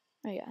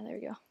 Oh yeah, there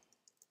we go.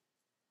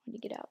 When you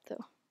get out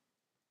though.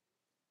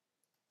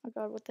 Oh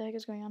god, what the heck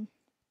is going on?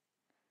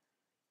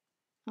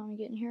 Let me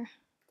get in here.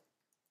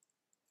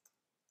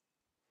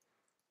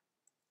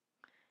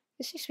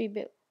 This needs to be a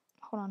bit.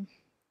 Hold on.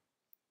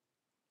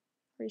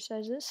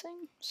 Resize this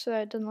thing so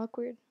that it doesn't look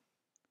weird.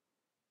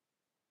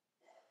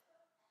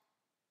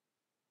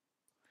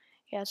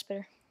 Yeah, it's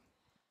better.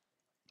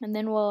 And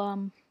then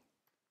we'll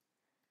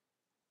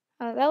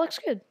that looks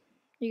good.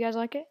 You guys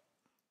like it?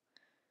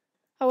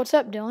 Oh, what's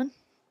up, Dylan?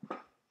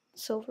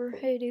 Silver,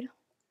 hey dude.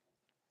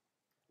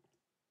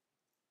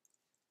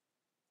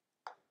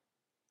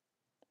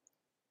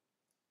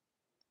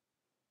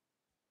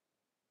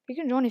 You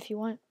can join if you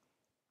want.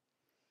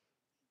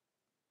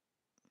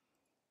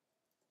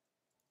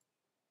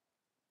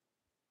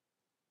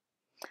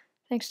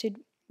 Thanks, dude.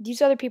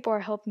 These other people are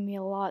helping me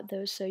a lot,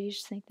 though, so you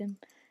should thank them.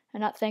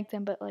 And not thank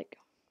them, but, like,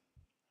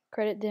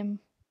 credit them,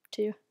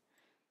 too.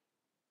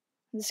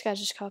 This guy's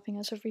just copying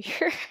us over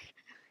here.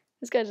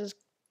 This guy's just...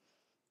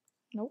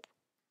 Nope.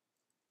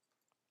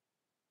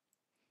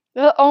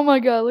 Oh my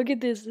god, look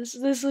at this.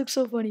 This looks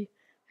so funny.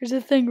 There's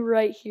a thing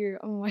right here.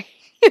 Oh my...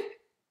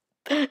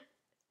 That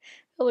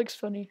looks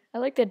funny. I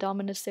like the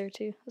Dominus there,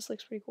 too. This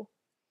looks pretty cool.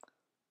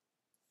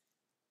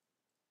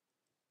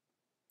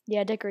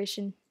 Yeah,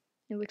 decoration.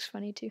 It looks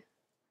funny, too.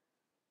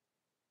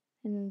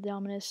 And then the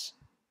Dominus.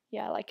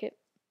 Yeah, I like it.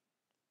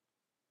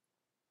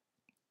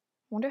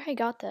 Wonder how he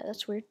got that.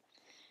 That's weird.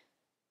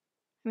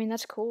 I mean,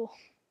 that's cool.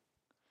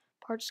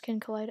 Parts can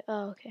collide.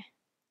 Oh, okay.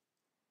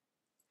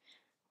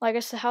 Well, I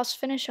guess the house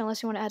finished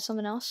unless you want to add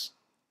something else.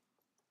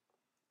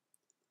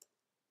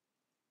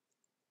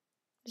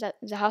 Is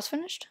the house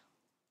finished?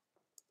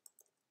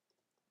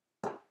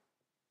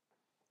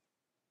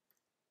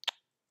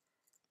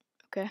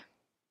 Okay.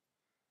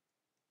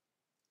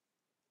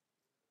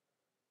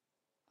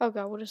 Oh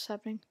god, what is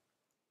happening?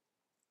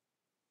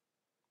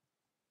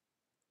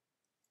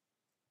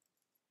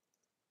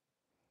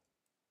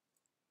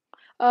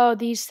 Oh,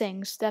 these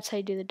things. That's how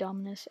you do the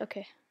Dominus.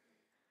 Okay.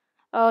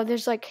 Oh,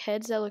 there's like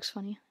heads. That looks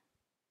funny.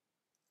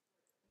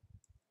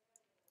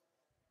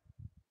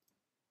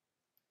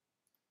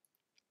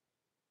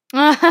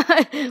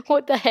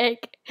 What the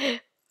heck? I'm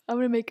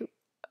gonna make it.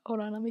 Hold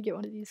on, let me get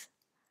one of these.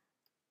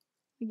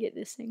 Let me get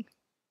this thing.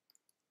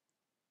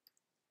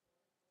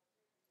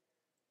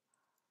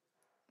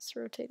 Let's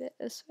rotate it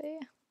this way.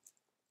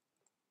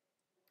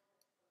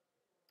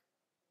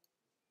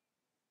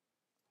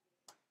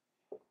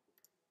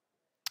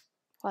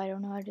 Well, I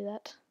don't know how to do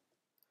that.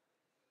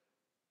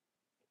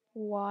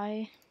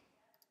 Why?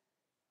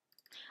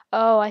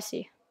 Oh, I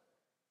see.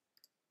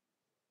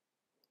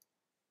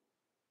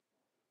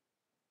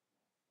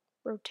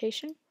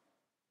 Rotation.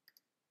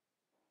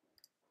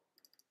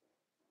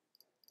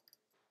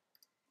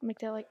 Make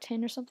that like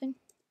 10 or something.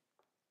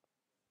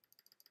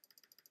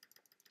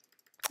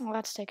 Oh,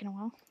 that's taking a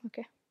while.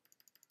 Okay.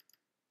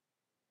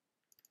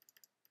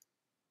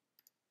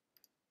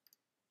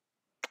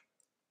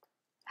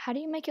 How do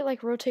you make it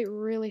like rotate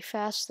really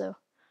fast though?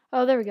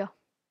 Oh, there we go.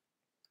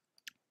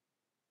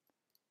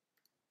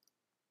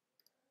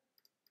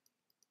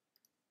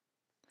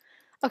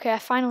 Okay, I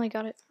finally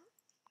got it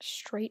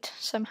straight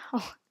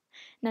somehow.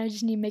 Now I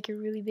just need to make it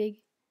really big.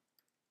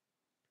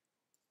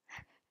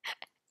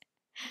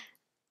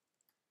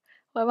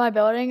 What am I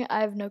building? I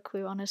have no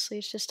clue, honestly.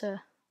 It's just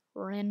a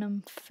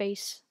random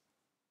face.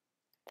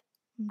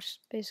 I'm just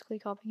basically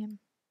copying him.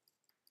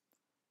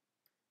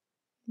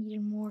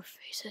 Need more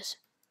faces.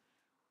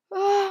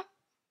 Ah!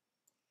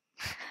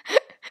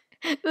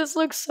 This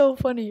looks so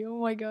funny. Oh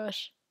my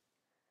gosh.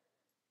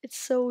 It's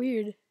so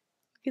weird.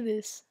 Look at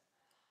this.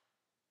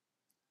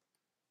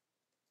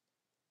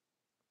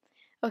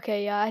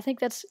 Okay, yeah, I think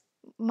that's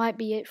might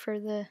be it for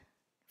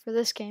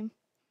this game.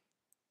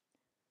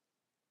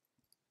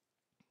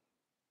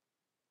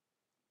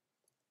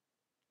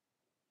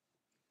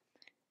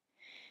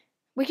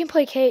 We can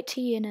play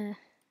K8T in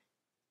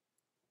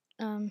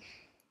a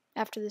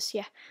after this.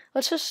 Yeah.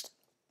 Let's just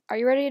Are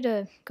you ready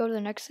to go to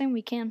the next thing?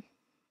 We can.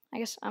 I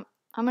guess I'm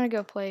going to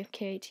go play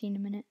K8T in a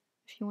minute.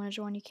 If you want to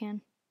join, you can.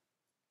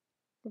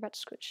 We're about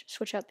to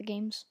switch out the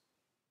games.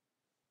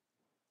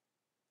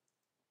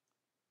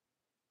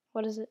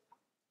 What is it?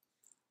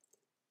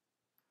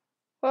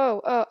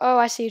 Whoa, oh,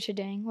 I see what you're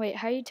doing. Wait,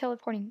 how are you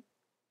teleporting?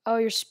 Oh,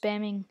 you're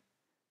spamming.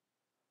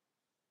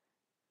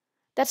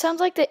 That sounds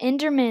like the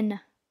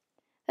Enderman.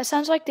 That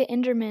sounds like the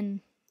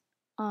Enderman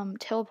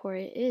teleport.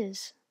 It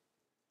is.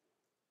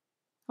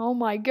 Oh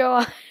my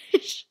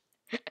gosh.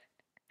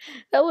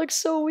 That looks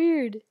so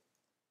weird.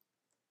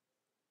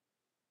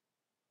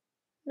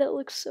 That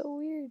looks so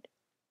weird.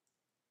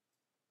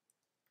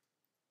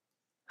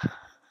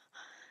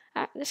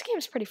 This game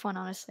is pretty fun,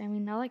 honestly. I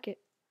mean, I like it.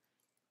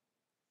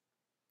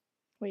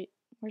 Wait,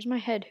 where's my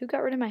head? Who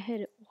got rid of my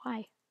head?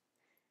 Why?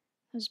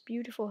 That's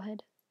beautiful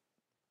head.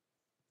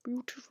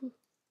 Beautiful.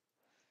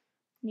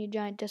 Need a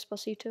giant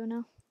Despacito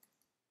now.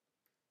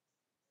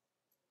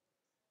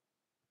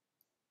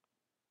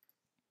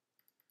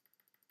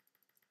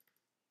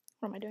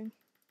 What am I doing?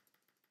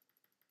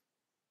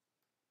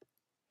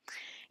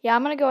 Yeah,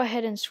 I'm gonna go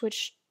ahead and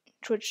switch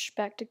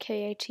back to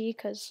K8T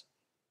because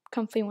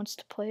Comfy wants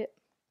to play it.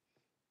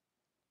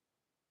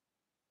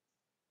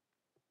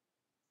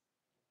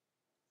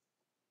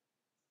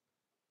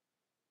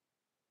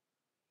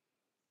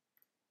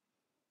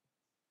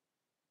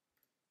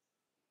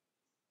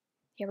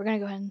 Yeah, we're gonna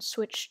go ahead and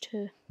switch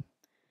to.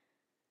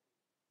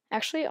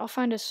 Actually, I'll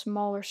find a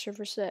smaller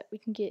server so that we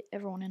can get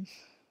everyone in.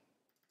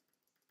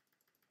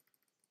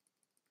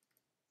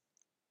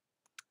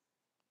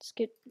 Let's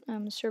get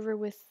a server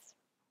with,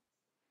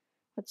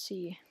 let's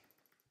see,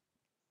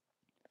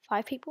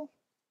 5 people?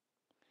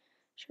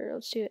 Sure,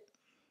 let's do it.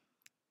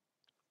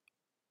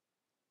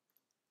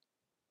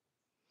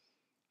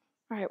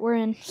 Alright, we're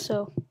in,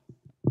 so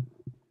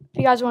if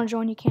you guys want to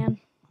join, you can.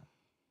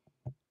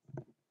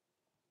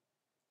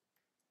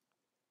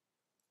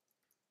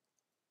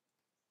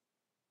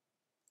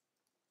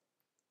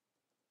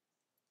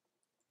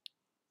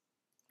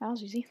 That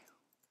was easy.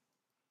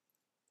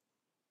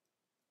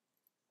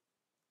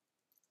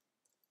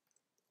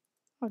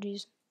 Oh,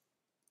 geez.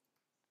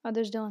 Oh,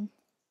 there's Dylan.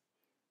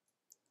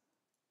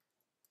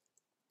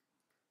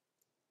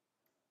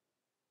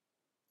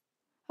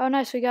 Oh,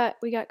 nice. We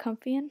got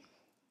Comfy in.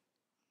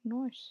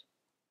 Nice.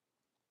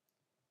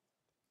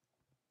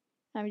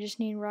 Now we just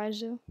need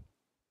Rizo.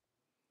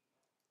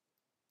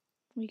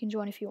 You can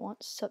join if you want.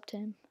 It's up to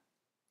him.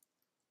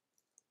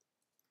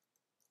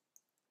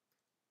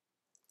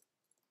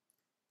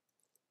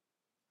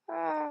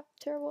 Ah,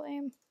 terrible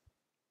aim.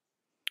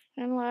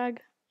 And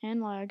lag.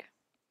 And lag.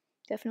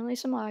 Definitely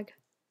some lag.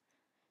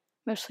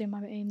 Mostly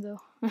my aim, though.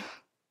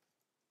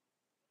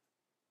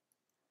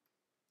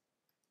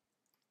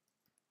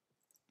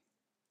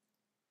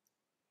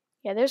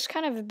 Yeah, there's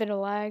kind of a bit of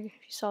lag, if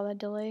you saw that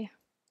delay.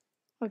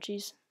 Oh,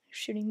 jeez. They're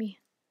shooting me.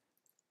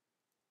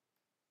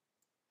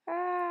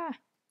 Ah!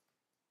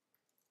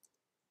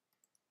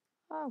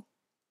 Oh.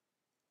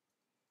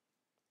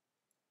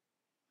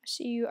 I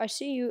see you. I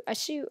see you. I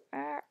see you.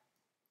 Ah!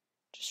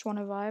 Just want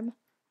to vibe?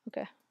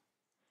 Okay.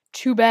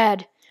 Too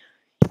bad.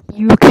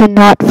 You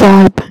cannot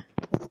vibe.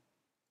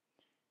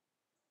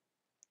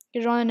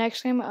 You're on the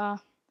next game?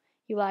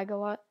 You lag a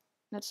lot.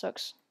 That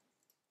sucks.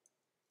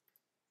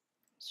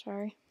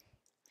 Sorry.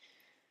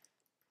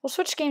 We'll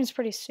switch games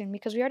pretty soon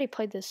because we already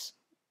played this.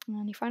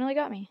 And he finally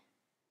got me.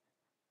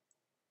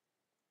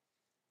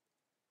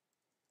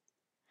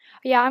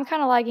 Yeah, I'm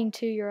kind of lagging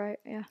too, you're right.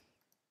 Yeah.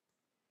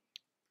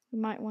 We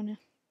might want to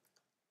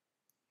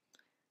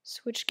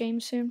switch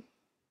games soon.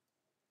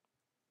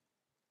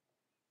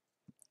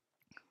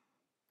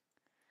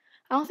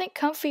 I don't think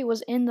Comfy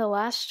was in the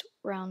last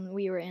round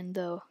we were in,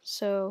 though.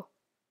 So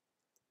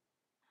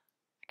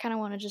I kind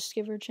of want to just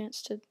give her a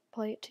chance to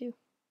play it too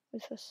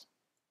with us.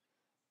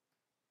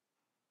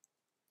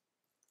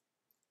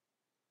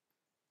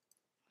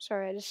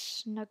 Sorry, I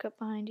just snuck up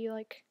behind you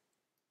like...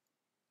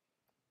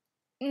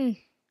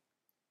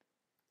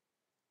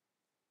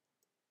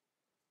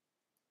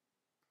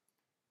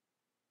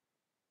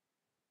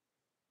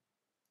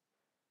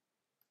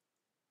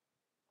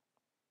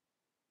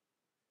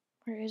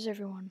 Where is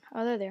everyone?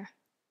 Oh, they're there.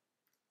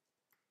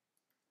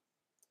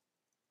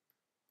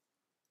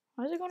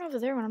 Why is it going over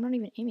there when I'm not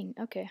even aiming?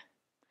 Okay.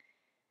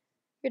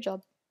 Good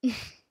job.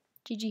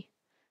 GG.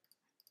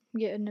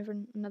 Get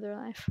another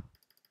life.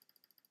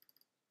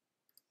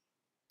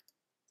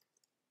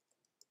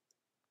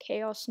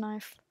 Chaos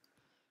knife.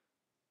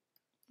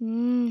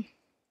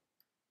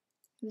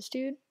 This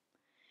dude.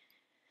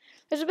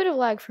 There's a bit of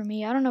lag for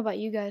me. I don't know about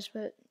you guys,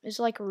 but is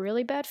it like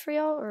really bad for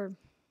y'all, or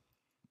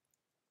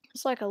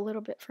it's like a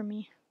little bit for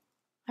me?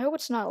 I hope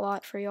it's not a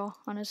lot for y'all,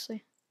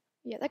 honestly.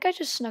 Yeah, that guy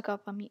just snuck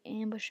up on me,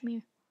 ambushed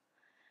me.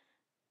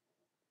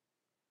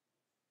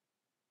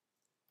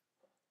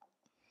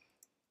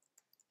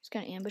 He's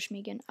gonna ambush me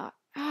again.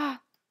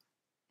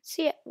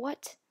 See it?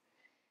 What?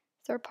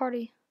 Third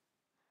party.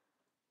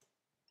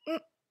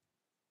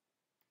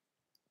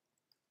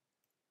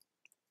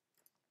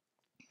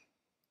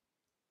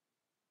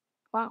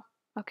 Wow.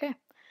 Okay.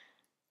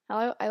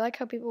 I like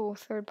how people will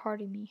third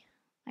party me.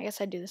 I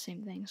guess I do the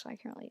same thing, so I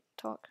can't really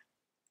talk.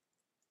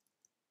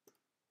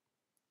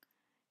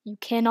 You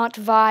cannot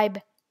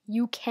vibe.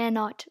 You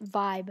cannot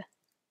vibe.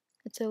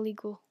 It's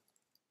illegal.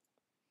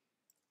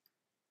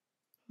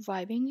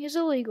 Vibing is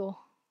illegal.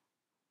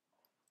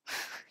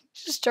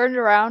 Just turned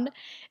around,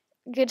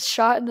 gets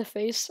shot in the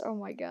face. Oh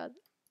my god.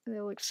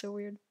 That looked so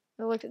weird.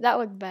 That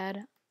looked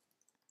bad.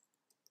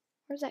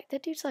 Where's that?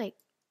 That dude's like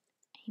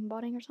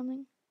aimbotting or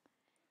something?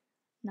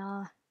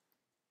 Nah.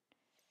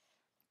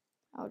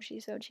 Oh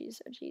jeez, oh jeez,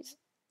 oh jeez.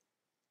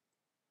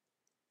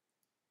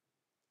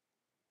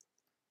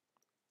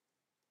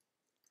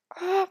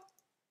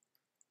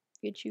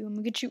 Get you, I'm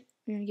gonna get you.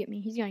 You're gonna get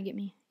me. He's gonna get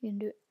me. He's gonna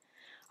do it.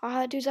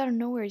 That dude's out of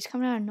nowhere. He's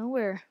coming out of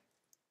nowhere.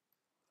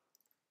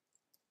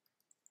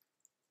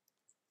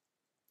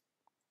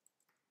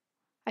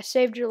 I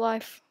saved your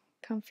life,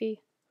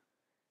 Comfy.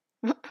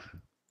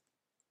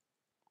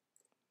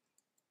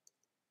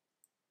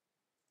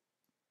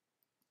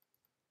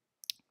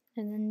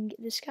 And then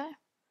get this guy.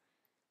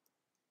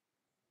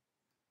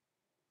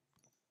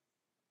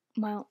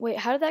 Wow. Wait,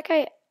 how did that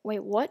guy...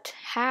 Wait, what?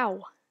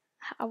 How?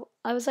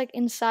 I was like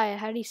inside.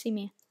 How did he see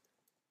me?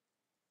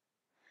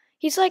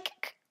 He's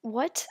like...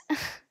 What? I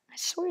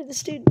swear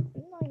this dude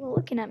is not even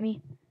looking at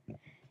me.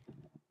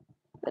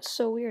 That's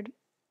so weird.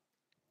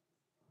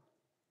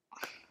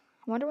 I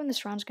wonder when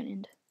this round's gonna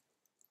end.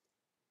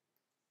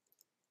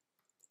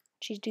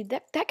 Jeez, dude,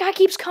 that guy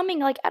keeps coming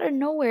like out of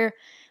nowhere,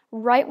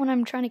 right when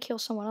I'm trying to kill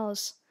someone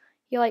else.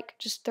 He like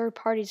just third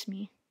parties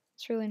me.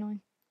 It's really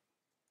annoying.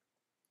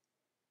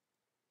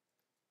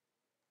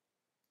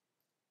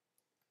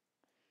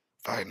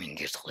 Farming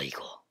is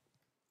legal.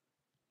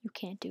 You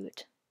can't do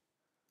it.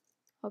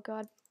 Oh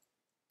god.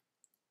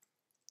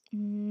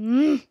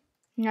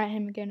 Not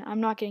him again.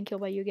 I'm not getting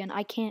killed by you again.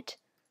 I can't.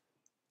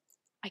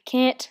 I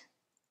can't.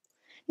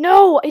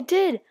 No, it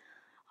did.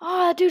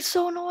 Oh, that dude's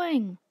so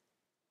annoying.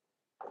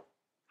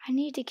 I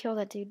need to kill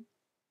that dude.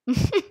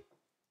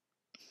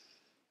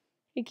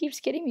 He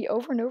keeps getting me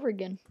over and over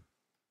again.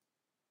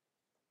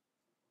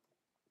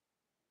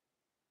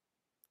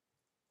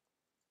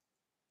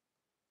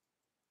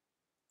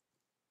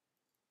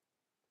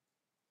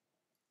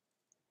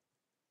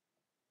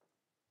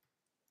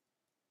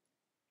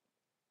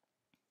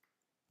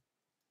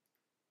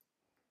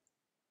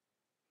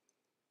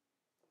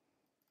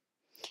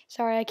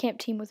 Sorry, I can't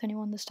team with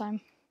anyone this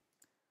time.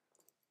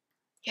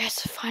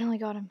 Yes, finally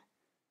got him.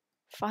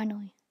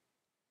 Finally.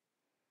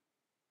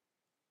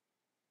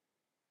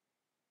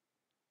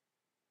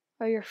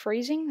 Oh, you're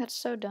freezing? That's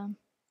so dumb.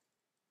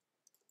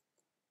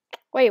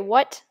 Wait,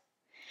 what?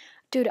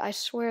 Dude, I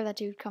swear that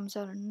dude comes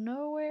out of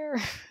nowhere.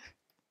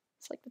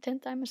 It's like the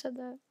 10th time I said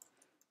that.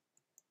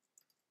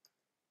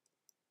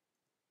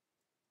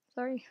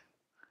 Sorry.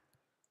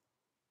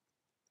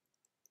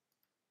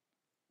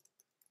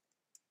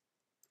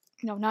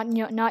 No,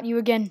 not you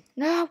again.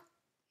 No!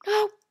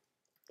 No!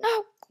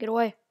 No! Get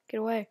away. Get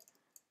away.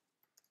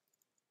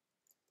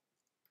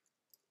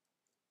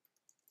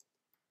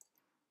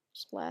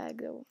 Just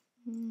lag though.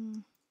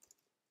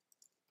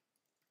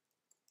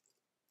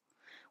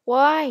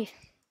 Why?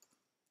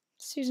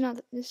 This dude's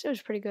not. This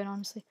dude's pretty good,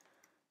 honestly.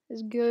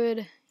 He's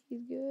good.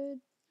 He's good.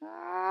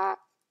 Ah.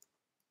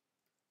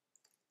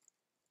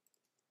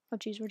 Oh,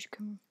 jeez, where'd you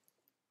come from?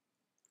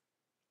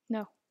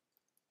 No.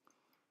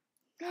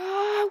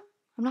 No!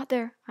 I'm not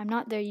there. I'm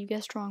not there. You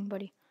guessed wrong,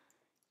 buddy.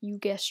 You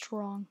guessed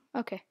wrong.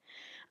 Okay.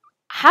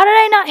 How did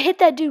I not hit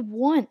that dude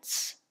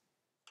once?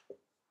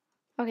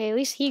 Okay, at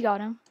least he got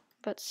him.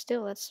 But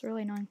still, that's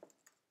really annoying.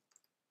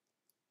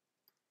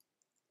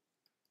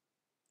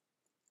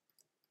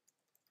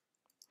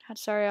 I'm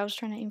sorry, I was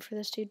trying to aim for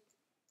this dude.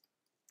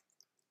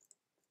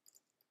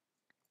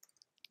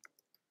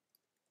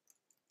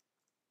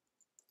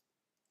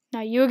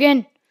 Now you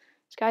again.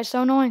 This guy's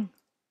so annoying.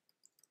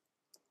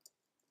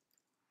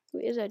 Who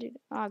is that dude?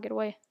 Ah, get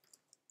away.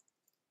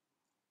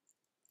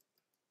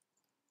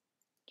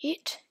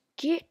 Get.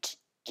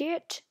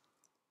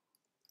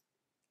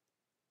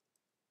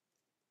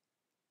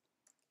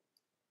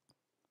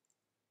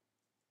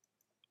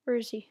 Where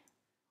is he?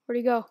 Where'd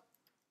he go?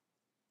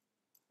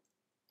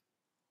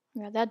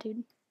 I got that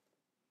dude.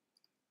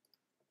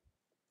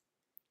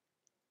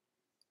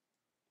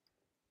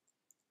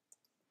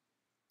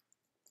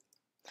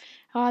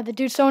 Ah, the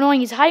dude's so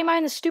annoying. He's hiding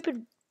behind the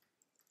stupid...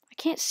 I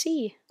can't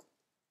see.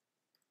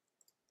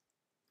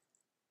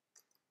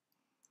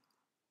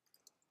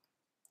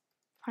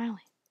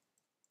 Finally.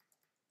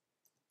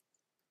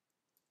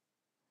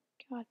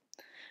 God.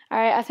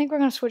 Alright, I think we're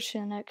gonna switch to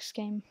the next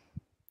game.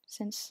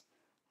 Since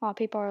a lot of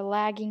people are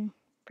lagging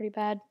pretty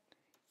bad.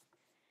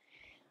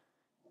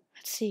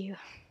 Let's see.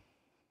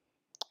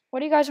 What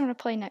do you guys want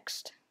to play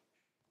next?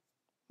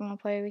 We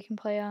can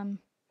play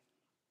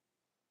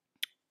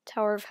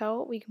Tower of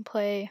Hell. We can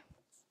play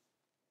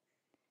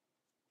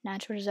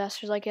Natural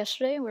Disasters like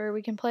yesterday, where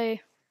we can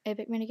play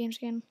Epic Minigames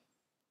again.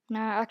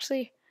 Nah,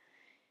 actually,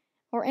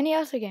 or any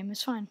other game,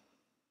 it's fine.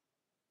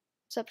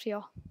 It's up to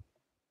y'all.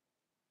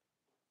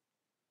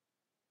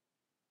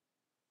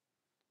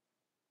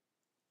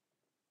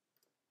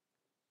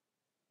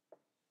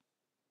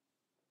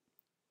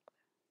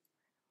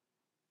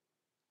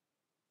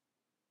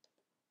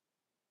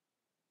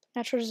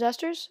 Natural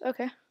Disasters?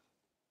 Okay.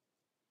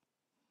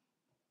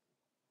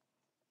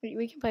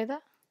 We can play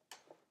that.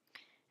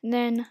 And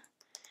then,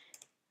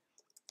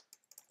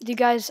 do you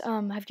guys,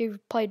 have you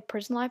played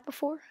Prison Life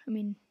before? I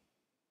mean,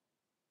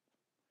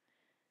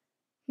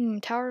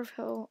 Tower of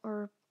Hell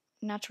or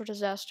Natural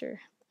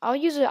Disaster.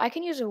 I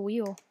can use a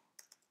wheel.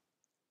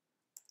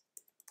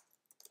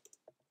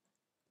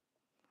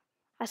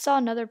 I saw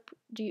another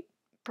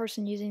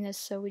person using this,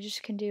 so we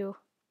just can do,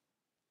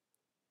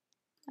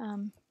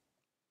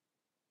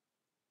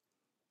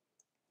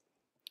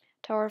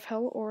 Tower of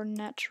Hell or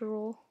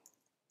Natural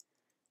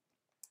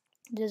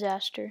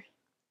Disaster.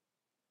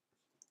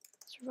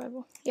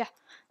 Survival. Yeah,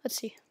 let's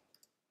see.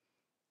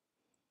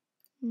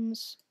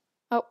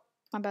 Oh,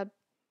 my bad.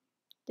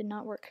 Did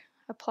not work.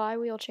 Apply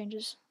wheel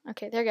changes.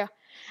 Okay, there you go.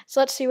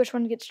 So let's see which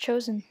one gets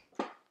chosen.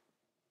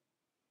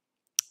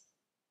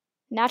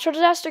 Natural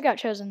Disaster got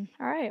chosen.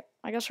 Alright,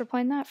 I guess we're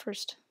playing that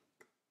first.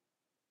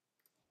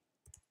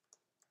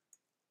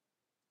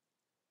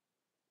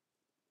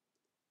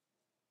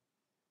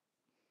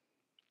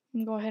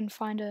 I'm gonna go ahead and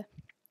find a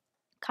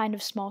kind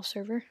of small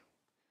server.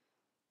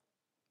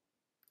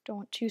 Don't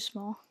want too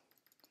small.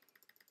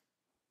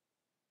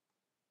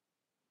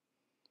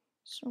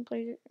 So we'll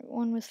play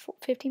one with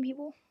 15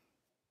 people.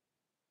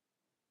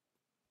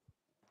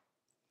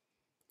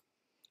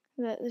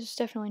 There's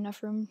definitely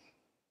enough room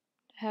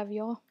to have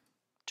y'all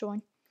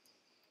join.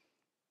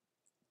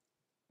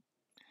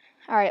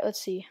 Alright,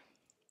 let's see.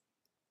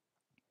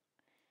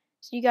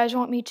 So you guys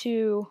want me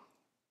to...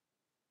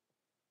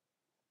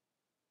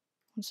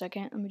 One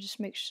second, let me just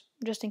make sure,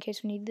 just in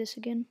case we need this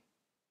again.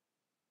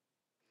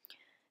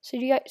 So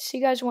you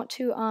guys want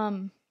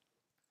to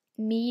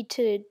me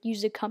to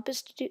use the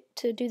compass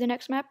to do the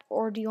next map,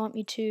 or do you want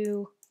me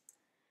to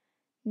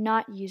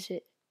not use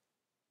it?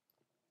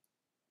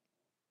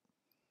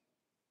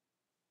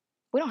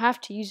 We don't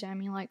have to use it. I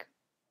mean, like,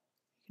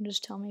 you can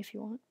just tell me if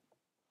you want.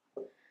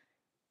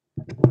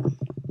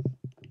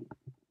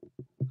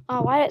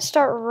 Oh, why did it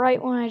start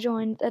right when I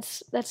joined?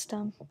 That's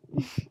dumb.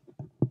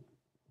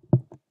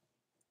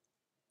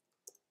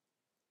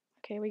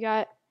 Okay, we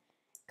got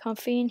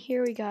Comfy in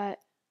here. We don't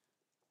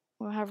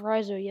have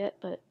Rizo yet,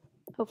 but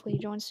hopefully he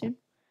joins soon.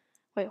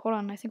 Wait, hold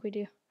on. I think we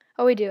do.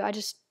 Oh, we do.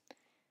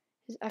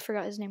 I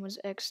forgot his name was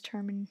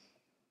Extermin.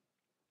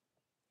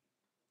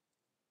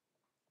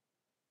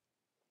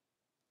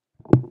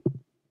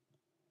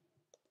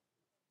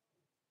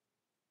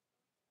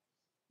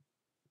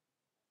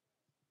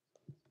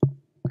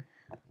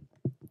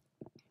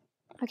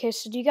 Okay,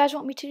 so do you guys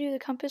want me to do the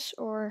compass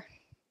or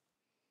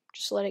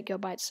just let it go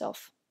by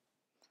itself?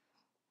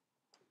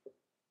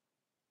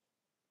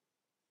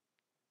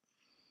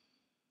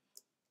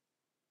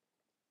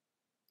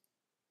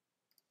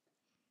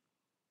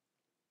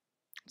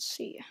 Let's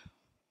see.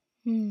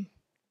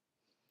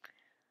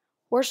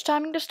 Worst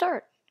timing to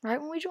start, right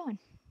when we join.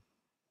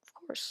 Of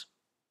course.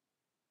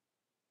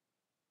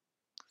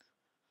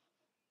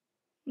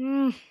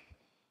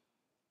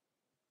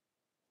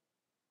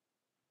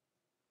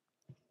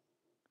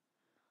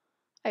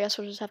 I guess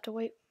we'll just have to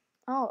wait.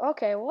 Oh,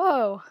 okay.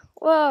 Whoa.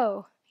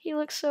 Whoa. He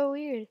looks so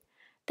weird.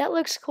 That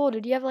looks cool.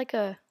 Did you have like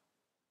a...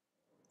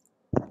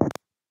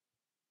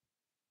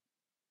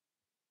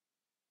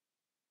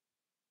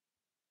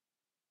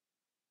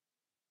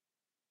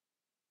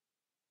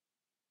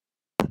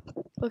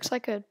 Looks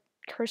like a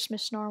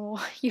Christmas normal.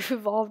 You've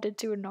evolved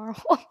into a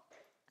normal.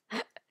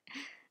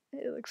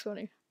 It looks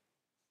funny.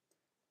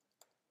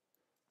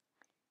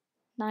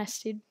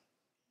 Nice, dude.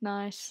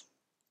 Nice.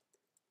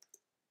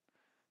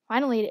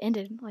 Finally, it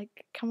ended.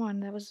 Like, come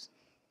on, that was...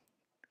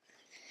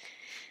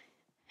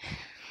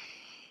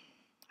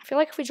 I feel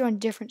like if we joined a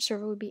different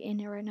server, we'd be in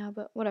it right now,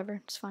 but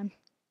whatever, it's fine.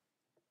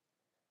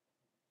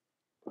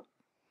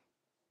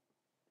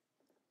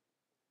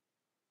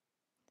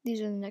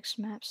 These are the next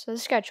maps. So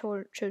this guy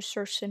chose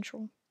Surf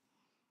Central.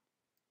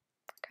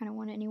 Kind of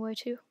want it anyway,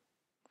 too.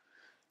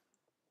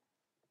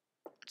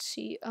 Let's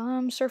see.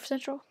 Surf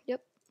Central.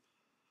 Yep.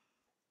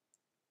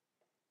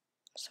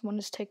 Someone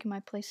is taking my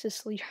place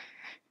as leader.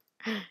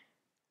 Okay.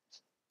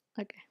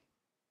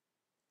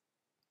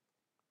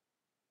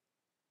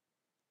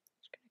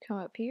 Just gonna come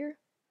up here.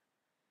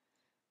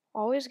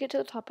 Always get to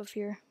the top of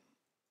here.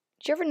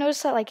 Did you ever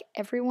notice that, like,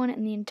 everyone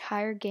in the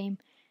entire game,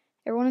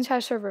 everyone in the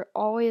entire server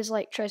always,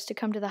 like, tries to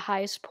come to the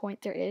highest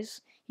point there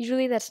is?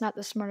 Usually that's not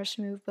the smartest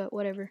move, but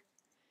whatever.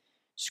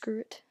 Screw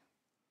it.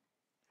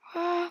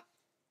 Ah.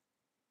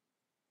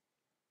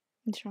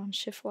 Let's turn on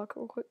shift lock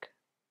real quick.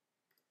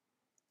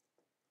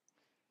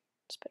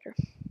 It's better.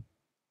 I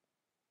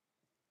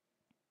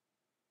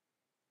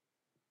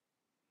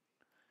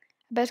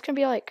bet it's gonna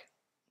be like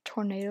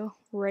tornado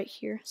right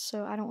here,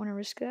 so I don't want to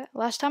risk that.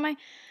 Last time I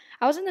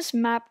was in this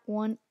map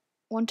one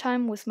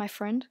time with my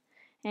friend,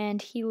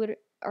 and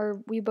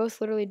we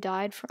both literally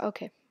died from.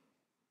 Okay,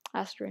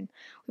 Astrid.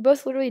 We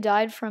both literally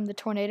died from the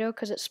tornado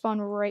because it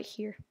spawned right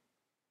here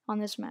on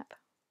this map.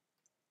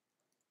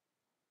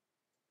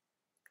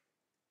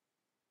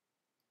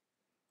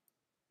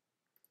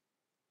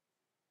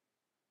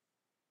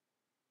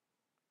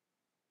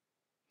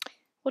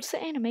 What's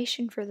the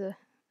animation for the...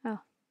 Oh.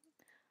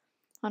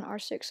 On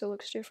R6 it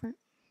looks different.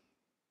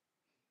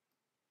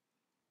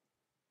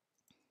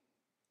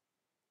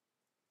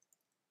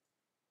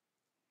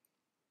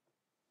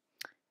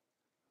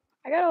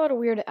 I got a lot of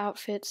weird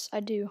outfits.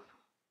 I do.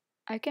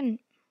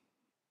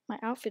 My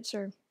outfits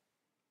are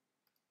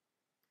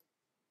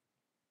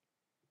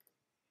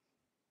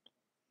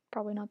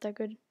probably not that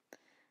good,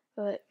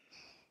 but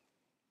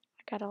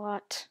I got a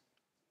lot.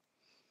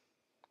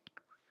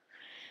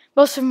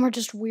 Most of them are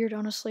just weird,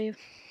 honestly.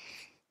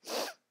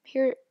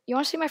 Here, you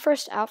want to see my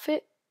first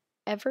outfit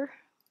ever?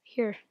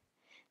 Here,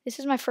 this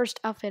is my first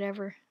outfit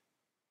ever.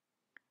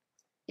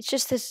 It's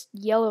just this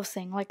yellow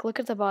thing. Like, look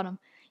at the bottom.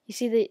 You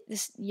see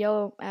this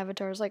yellow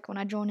avatar is like when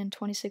I joined in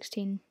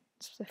 2016.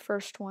 It's the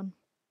first one.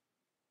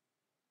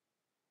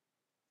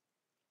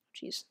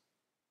 Jeez.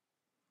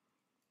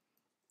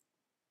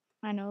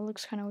 I know it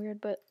looks kind of weird,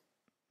 but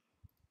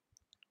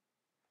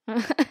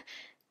I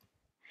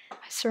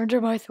surrender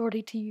my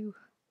authority to you.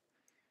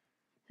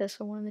 That's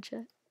someone in the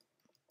chat.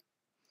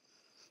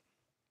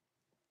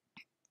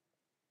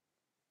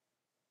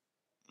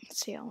 Let's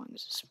see how long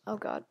is this. Oh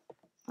god.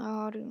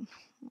 Oh dude.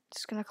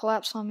 It's gonna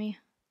collapse on me.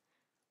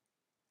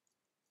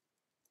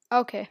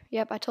 Okay,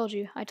 yep, I told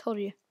you.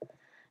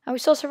 Oh, we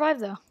still survived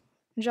though.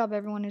 Good job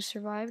everyone who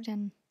survived,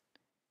 and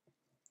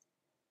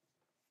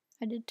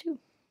I did too.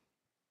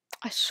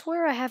 I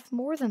swear I have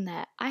more than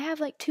that. I have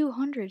like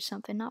 200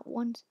 something, not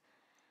one.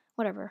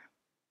 Whatever.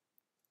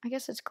 I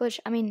guess it's glitch.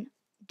 I mean,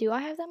 do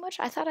I have that much?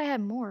 I thought I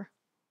had more.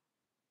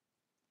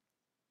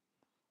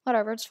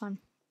 Whatever, it's fine.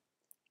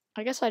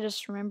 I guess I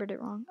just remembered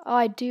it wrong. Oh,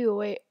 I do.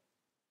 Wait.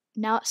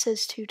 Now it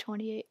says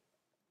 228.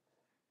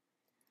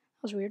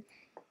 That was weird.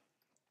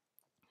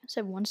 It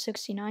said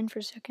 169 for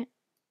a second.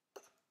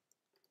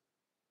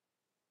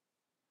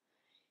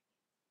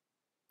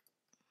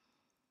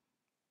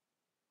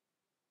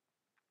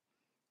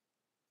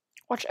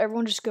 Watch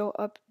everyone just go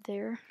up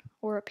there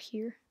or up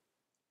here.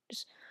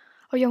 Just,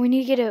 oh yeah, we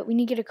need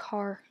to get a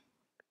car,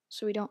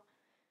 so we don't.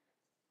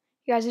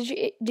 You guys,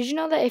 did you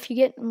know that if you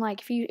get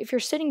like if you're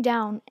sitting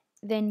down,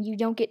 then you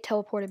don't get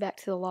teleported back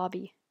to the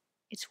lobby?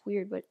 It's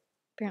weird, but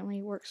apparently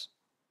it works.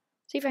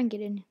 See if I can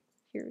get in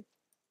here.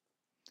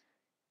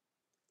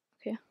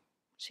 Okay,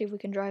 see if we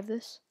can drive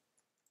this.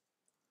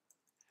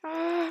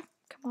 Ah,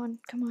 come on,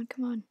 come on,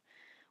 come on.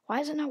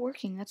 Why is it not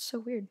working? That's so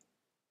weird.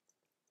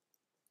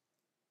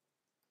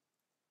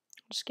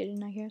 Just get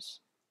in, I guess.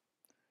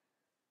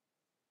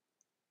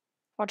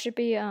 Watch it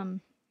be, oh,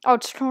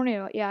 it's a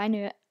tornado. Yeah, I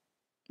knew it.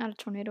 Not a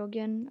tornado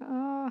again.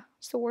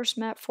 It's the worst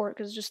map for it,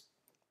 because just,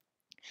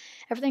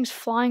 everything's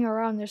flying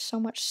around. There's so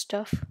much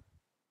stuff.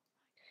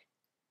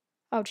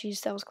 Oh,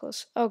 jeez, that was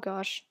close. Oh,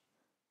 gosh.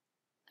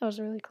 That was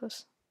really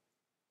close.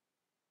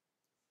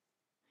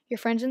 Your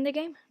friend's in the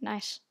game?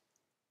 Nice.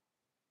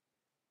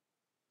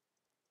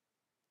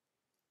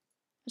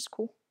 That's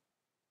cool.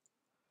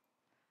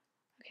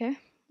 Okay,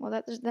 well,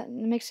 that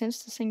makes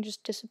sense. This thing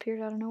just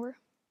disappeared out of nowhere.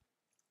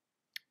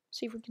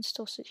 See if we can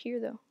still sit here,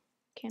 though.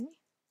 Can we?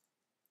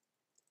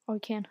 Oh, we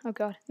can. Oh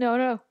god. No,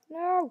 no,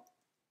 no!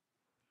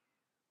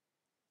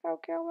 Oh,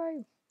 get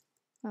away!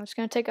 Oh, it's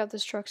gonna take out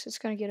this truck. So it's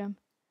gonna get him.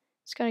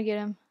 It's gonna get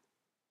him.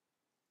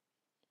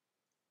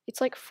 It's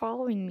like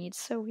following me.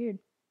 It's so weird.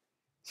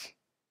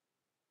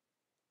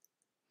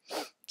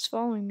 It's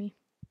following me.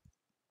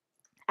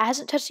 It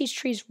hasn't touched these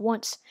trees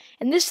once.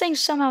 And this thing's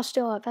somehow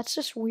still up. That's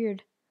just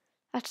weird.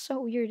 That's so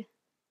weird.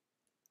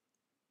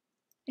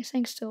 This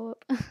thing's still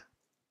up.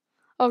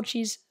 Oh,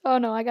 jeez. Oh,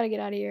 no. I gotta get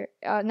out of here.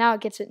 Now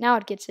it gets it. Now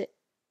it gets it.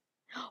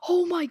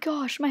 Oh, my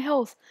gosh. My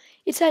health.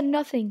 It's at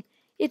nothing.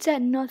 It's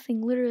at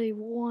nothing. Literally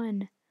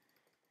 1.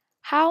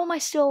 How am I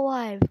still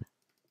alive?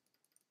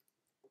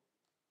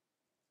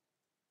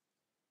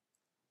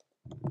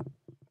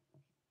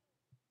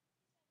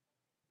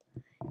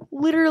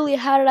 Literally,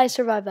 how did I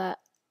survive that?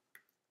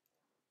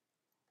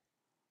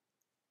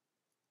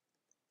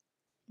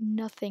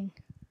 Nothing.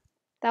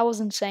 That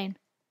was insane.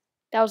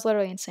 That was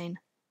literally insane.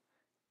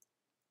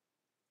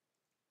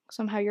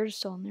 Somehow you're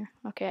still in there.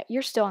 Okay,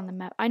 you're still on the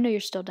map. I know you're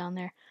still down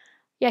there.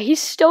 Yeah, he's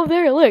still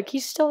there. Look,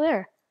 he's still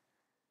there.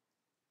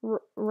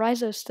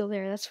 Rizo's still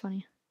there. That's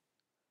funny.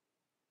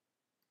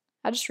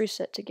 I just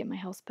reset to get my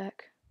health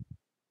back.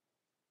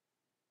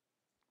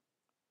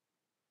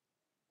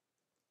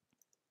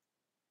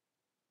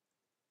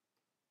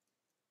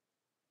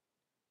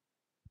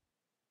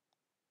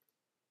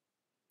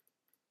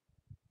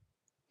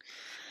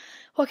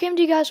 What game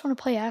do you guys want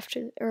to play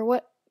after, or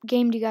what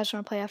game do you guys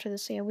want to play after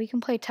this? Yeah, we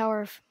can play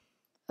Tower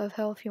of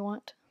Hell if you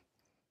want.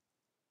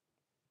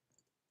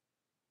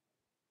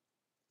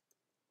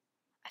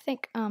 I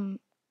think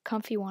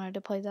Comfy wanted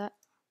to play that.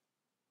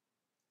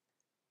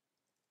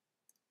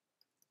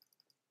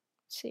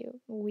 Let's see,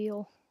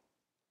 Wheel,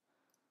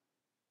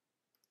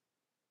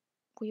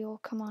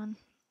 come on.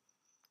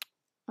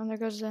 And there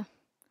goes the.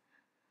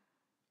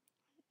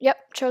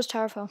 Yep, chose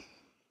Tower of Hell.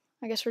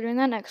 I guess we're doing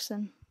that next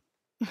then.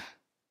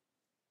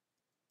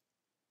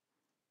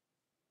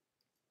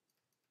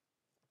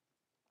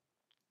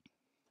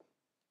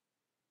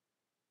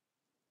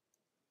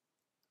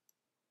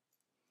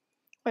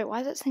 Wait,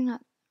 why is that thing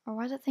not, or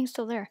why is that thing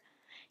still there?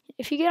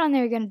 If you get on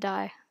there, you're gonna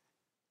die.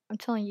 I'm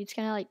telling you, it's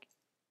gonna like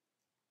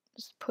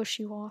just push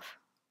you off.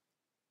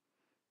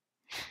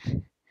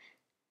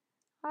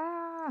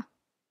 Ah!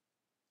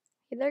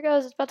 Okay, there it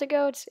goes. It's about to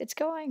go. It's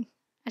going.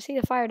 I see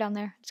the fire down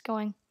there. It's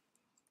going.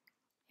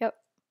 Yep.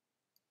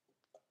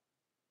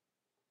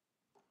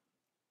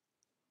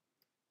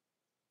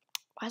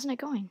 Why isn't it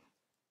going?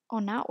 Oh,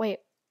 now wait.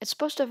 It's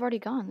supposed to have already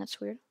gone.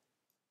 That's weird.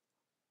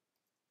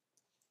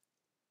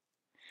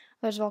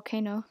 There's a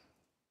volcano.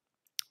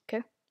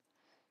 Okay.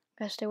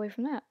 Gotta stay away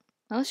from that.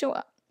 Unless you.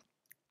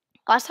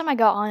 Last time I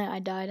got on it, I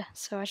died.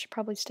 So I should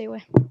probably stay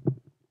away.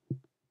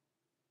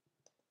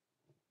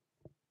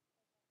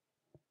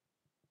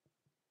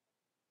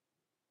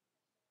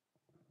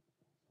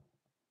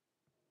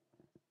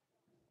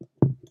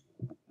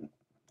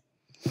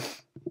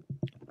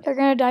 They're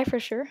gonna die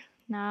for sure.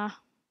 Nah.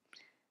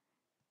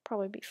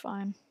 Probably be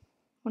fine.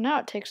 Well, now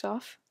it takes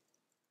off.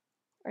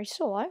 Are you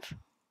still alive?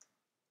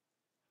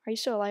 Are you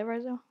still alive,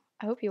 Rizo?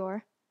 I hope you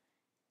are.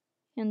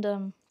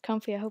 And,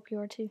 Comfy, I hope you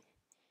are too.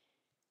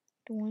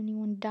 Don't want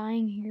anyone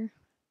dying here.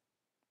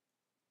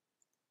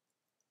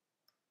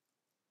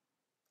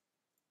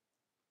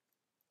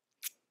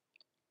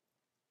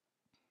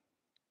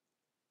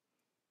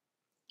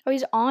 Oh,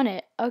 he's on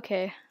it.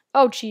 Okay.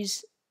 Oh,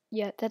 jeez.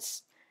 Yeah,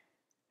 it's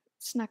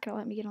not gonna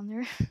let me get on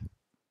there.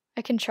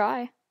 I can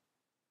try.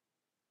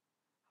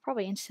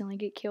 Probably instantly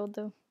get killed,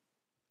 though.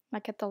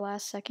 Like at the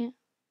last second.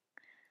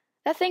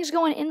 That thing's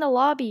going in the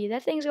lobby.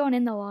 That thing's going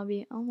in the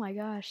lobby. Oh my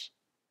gosh.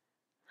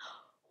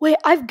 Wait,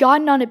 I've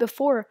gotten on it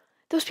before.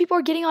 Those people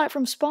are getting on it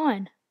from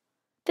spawn.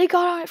 They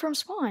got on it from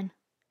spawn.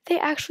 They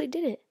actually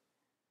did it.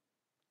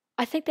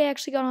 I think they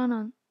actually got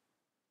on.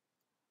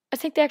 I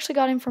think they actually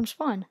got in from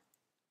spawn.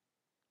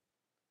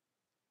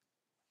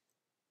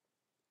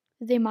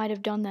 They might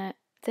have done that.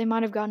 They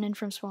might have gotten in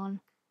from spawn.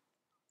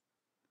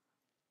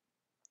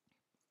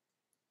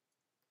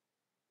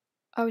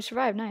 Oh, we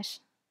survived. Nice.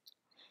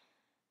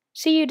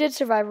 See, you did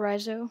survive,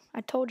 Rizo.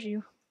 I told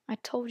you. I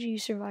told you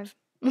survived.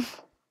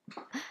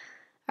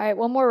 Alright,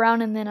 one more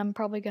round and then I'm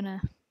probably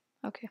gonna.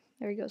 Okay,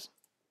 there he goes.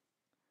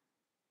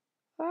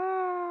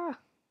 Ah!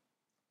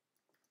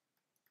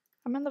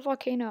 I'm in the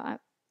volcano.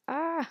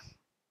 Ah!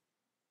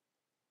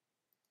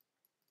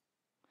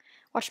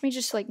 Watch me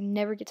just like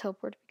never get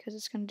teleported because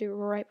it's gonna do it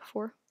right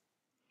before.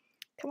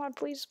 Come on,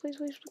 please, please,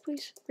 please,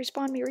 please.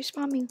 Respawn me,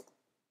 respawn me.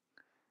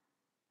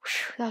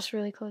 Whew, that was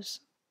really close.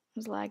 I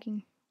was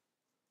lagging.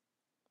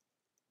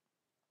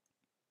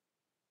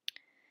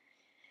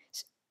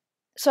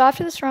 So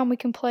after this round, we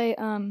can play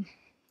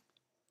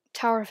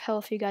Tower of Hell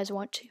if you guys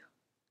want to. You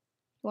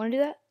want to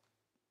do that?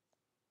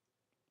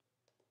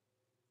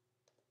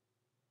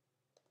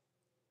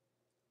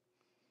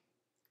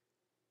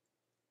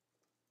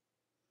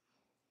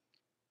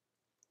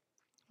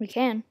 We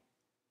can.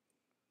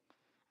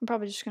 I'm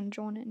probably just gonna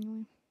join it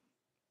anyway.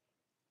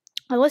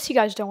 Unless you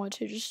guys don't want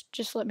to,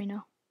 just let me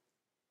know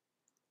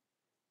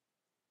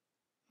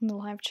in the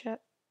live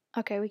chat.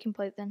 Okay, we can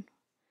play it then.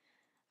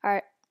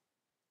 Alright.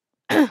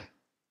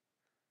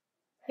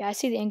 Yeah, I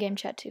see the in-game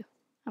chat too.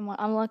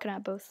 I'm looking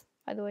at both,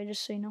 by the way,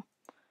 just so you know.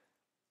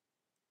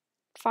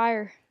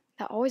 Fire.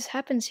 That always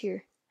happens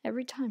here.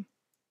 Every time.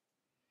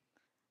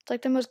 It's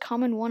like the most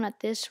common one at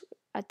this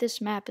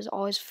map is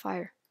always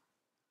fire.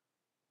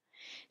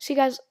 See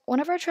guys,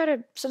 whenever I try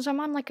to, since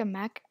I'm on like a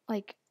Mac,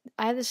 like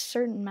I have this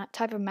certain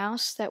type of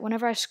mouse that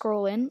whenever I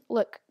scroll in,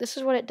 look, this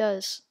is what it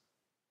does.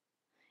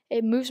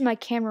 It moves my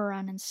camera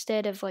around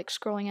instead of like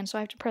scrolling in, so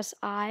I have to press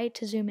I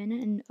to zoom in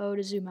and O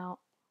to zoom out.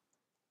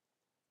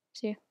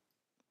 See?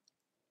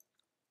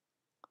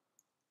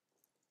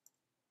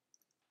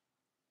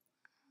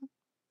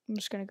 I'm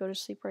just gonna go to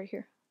sleep right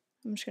here.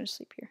 I'm just gonna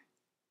sleep here.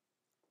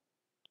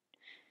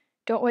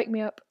 Don't wake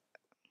me up.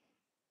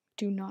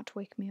 Do not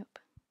wake me up.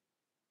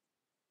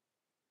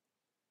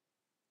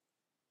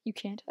 You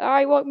can't. Ah,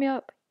 he woke me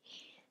up.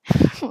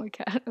 Oh my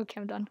god.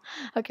 Okay, I'm done.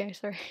 Okay,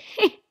 sorry.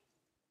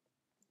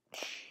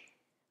 Let's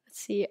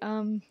see.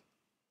 The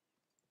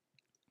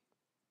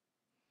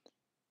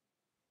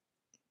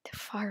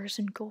fire's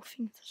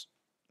engulfing this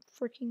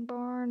freaking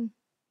barn.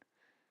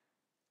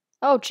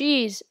 Oh,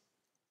 jeez.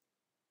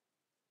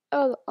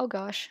 Oh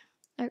gosh.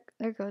 There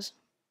it goes.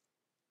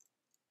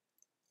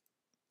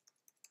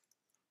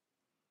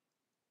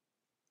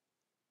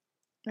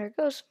 There it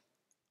goes.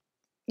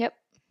 Yep.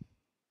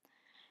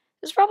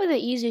 This is probably the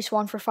easiest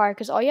one for fire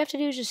because all you have to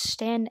do is just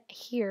stand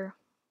here.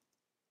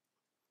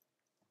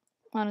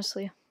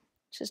 Honestly,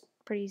 it's just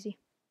pretty easy.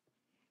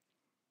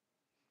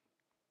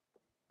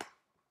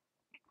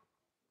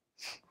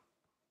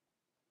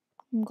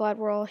 I'm glad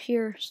we're all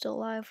here, still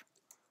alive.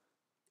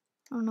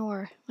 I don't know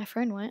where my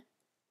friend went.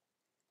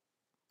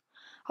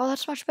 Oh,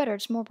 that's much better.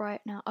 It's more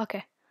bright now.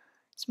 Okay,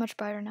 it's much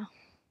brighter now.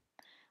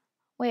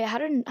 Wait, how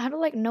did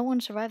like no one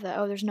survive that?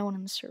 Oh, there's no one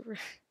in the server.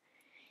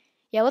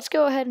 Yeah, let's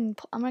go ahead and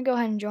I'm gonna go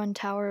ahead and join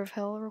Tower of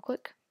Hell real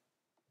quick,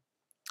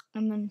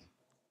 and then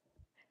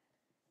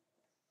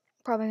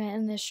probably gonna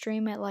end this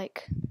stream at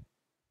like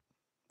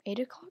 8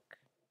 o'clock.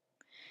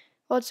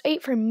 Well, it's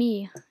 8 for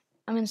me.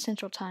 I'm in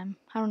Central Time.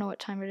 I don't know what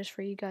time it is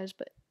for you guys,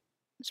 but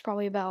it's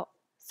probably about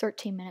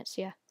 13 minutes,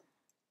 yeah.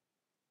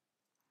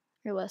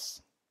 Or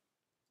less.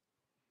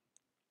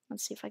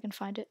 Let's see if I can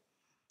find it.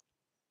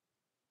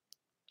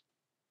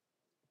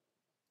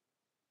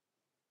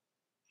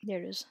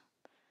 There it is.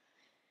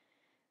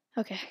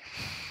 Okay.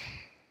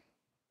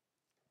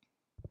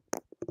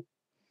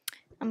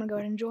 I'm gonna go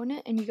ahead and join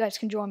it, and you guys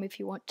can join me if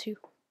you want to.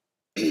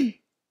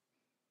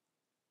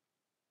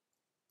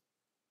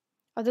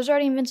 Oh, there's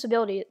already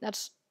invincibility.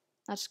 That's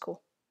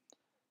cool.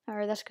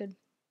 Alright, that's good,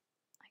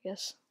 I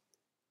guess.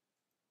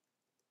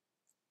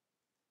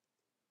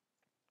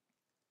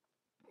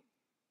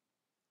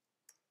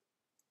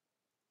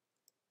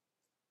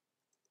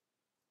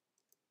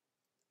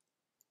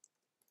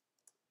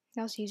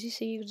 That was easy.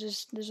 See, you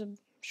just there's a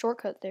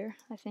shortcut there,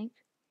 I think.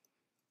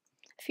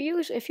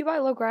 If you buy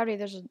low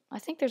gravity, I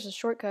think there's a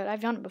shortcut.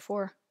 I've done it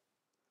before.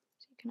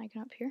 Can I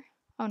get up here?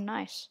 Oh,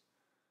 nice.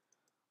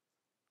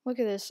 Look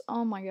at this.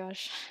 Oh my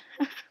gosh.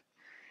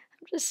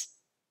 This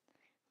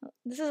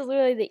is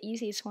literally the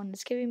easiest one.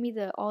 It's giving me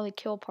all the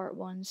kill part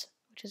ones,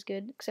 which is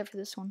good, except for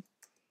this one.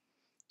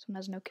 This one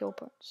has no kill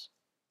parts.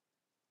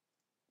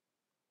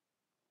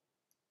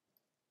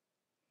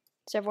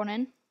 Is everyone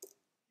in?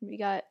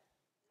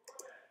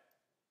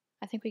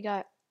 I think we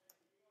got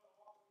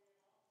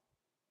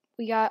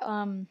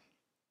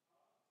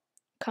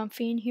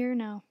Comfy in here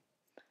now.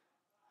 I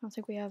don't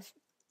think we have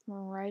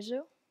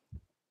Rizo.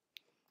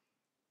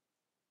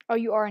 Oh,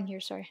 you are in here,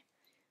 sorry.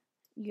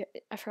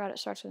 I forgot it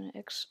starts with an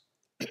X.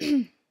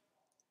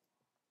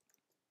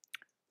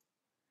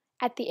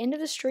 At the end of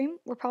the stream,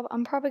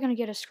 I'm probably gonna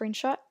get a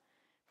screenshot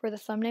for the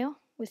thumbnail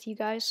with you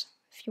guys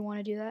if you want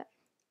to do that.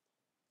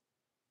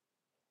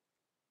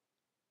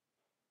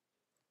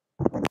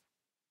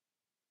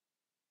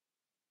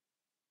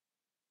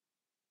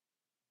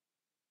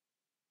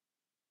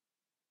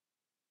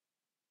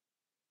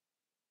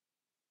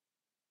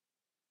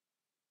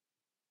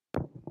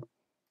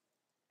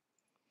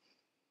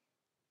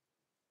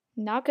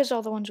 Not because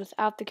all the ones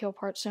without the kill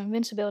part, so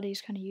invincibility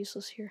is kind of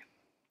useless here.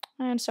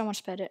 And someone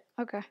sped it.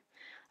 Okay.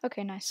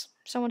 Okay, nice.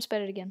 Someone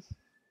sped it again.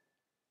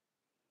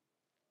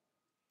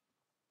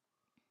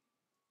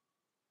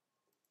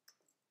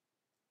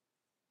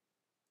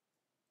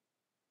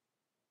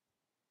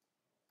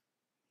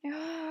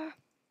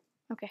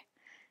 Okay.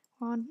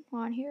 We're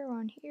on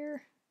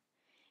here.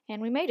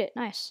 And we made it.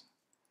 Nice.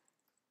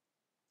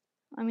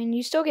 I mean,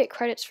 you still get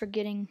credits for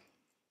getting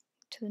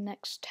to the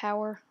next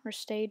tower or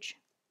stage.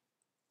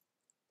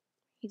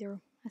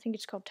 I think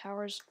it's called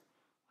towers.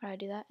 Why did I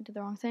do that? I did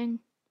the wrong thing.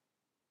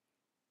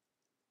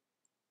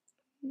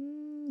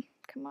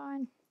 Come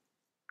on.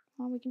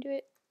 Come on, we can do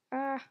it.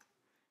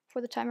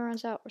 Before the timer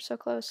runs out. We're so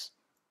close.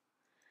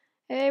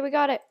 Hey, we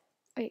got it.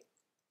 Wait.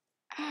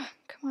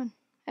 Come on.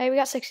 Hey, we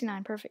got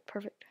 69.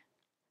 Perfect.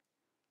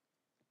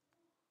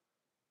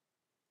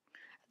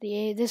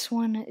 This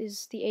one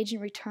is the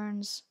agent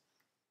returns.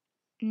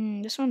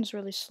 This one's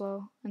really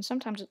slow, and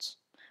sometimes it's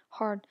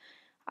hard.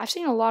 I've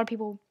seen a lot of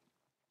people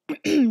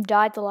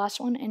die at the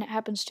last one, and it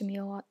happens to me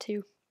a lot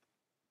too.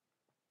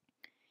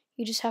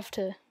 You just have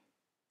to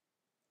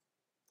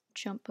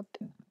jump a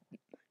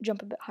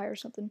bit higher or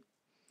something.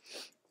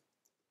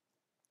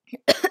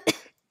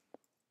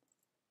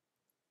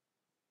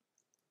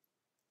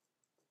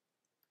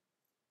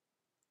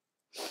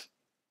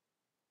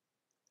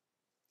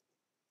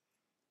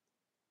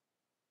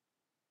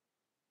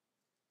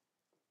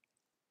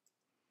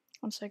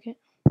 1 second.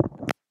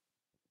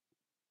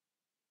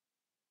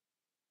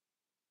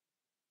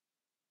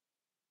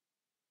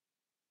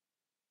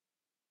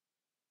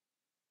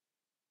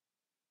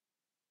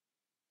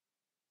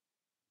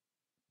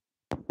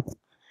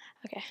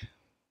 Okay.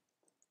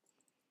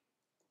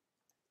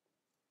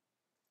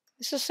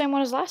 This is the same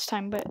one as last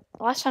time, but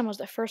last time was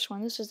the first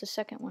one. This is the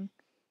second one.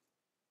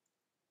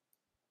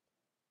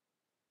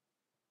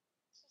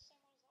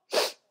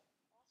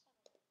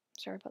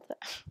 Sorry about that.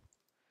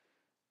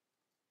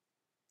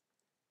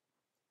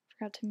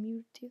 Forgot to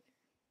mute the other.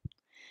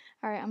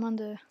 Alright, I'm on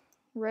the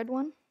red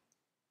one.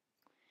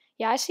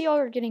 Yeah, I see y'all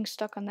are getting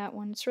stuck on that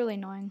one. It's really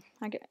annoying.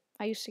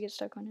 I used to get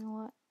stuck on it a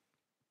lot.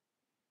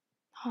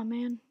 Oh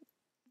man,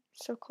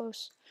 so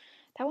close.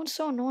 That one's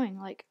so annoying.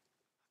 Like,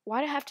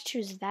 why'd I have to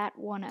choose that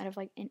one out of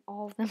like in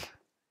all of them?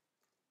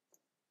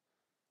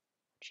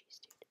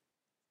 Jeez, dude.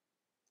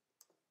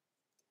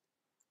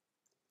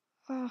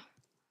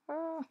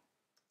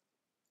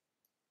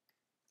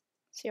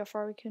 See how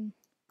far we can.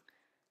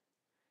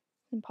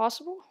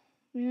 Impossible?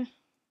 Yeah.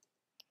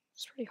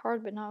 It's pretty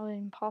hard, but not really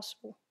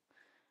impossible.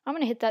 I'm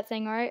gonna hit that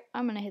thing, alright?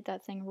 I'm gonna hit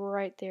that thing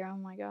right there. Oh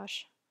my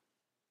gosh.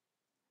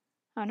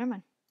 Oh, never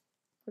mind.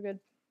 We're good.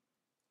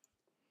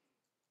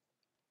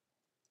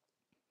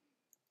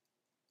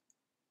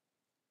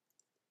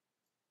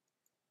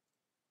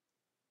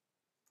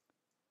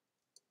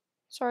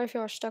 Sorry if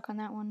y'all are stuck on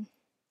that one.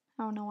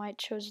 I don't know why it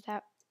chose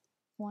that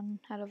one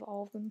out of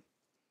all of them.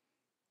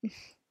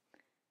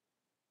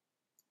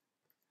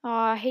 Oh,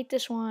 I hate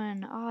this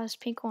one. Oh, this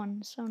pink one.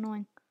 It's so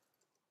annoying.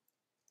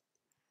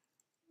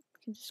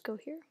 We can just go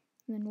here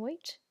and then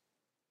wait.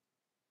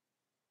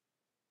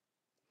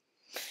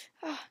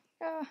 Ah,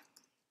 we're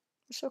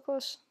so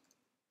close.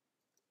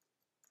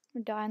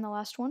 We're dying the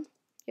last one.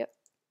 Yep.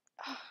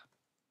 Ah,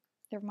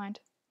 never mind.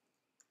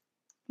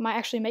 We might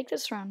actually make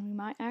this round. We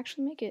might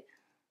actually make it.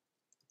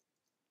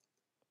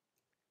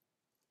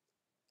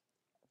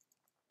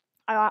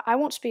 I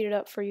won't speed it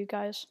up for you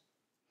guys.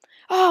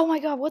 Oh my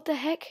god, what the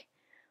heck?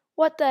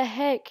 What the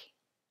heck?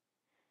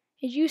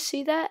 Did you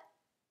see that?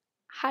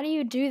 How do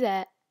you do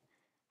that?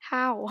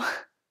 How?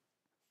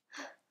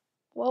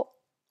 Well,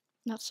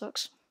 that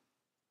sucks.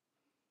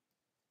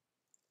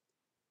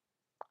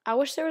 I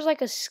wish there was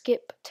like a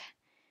skip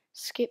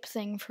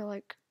thing for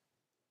like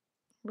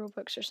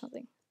Roblox or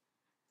something.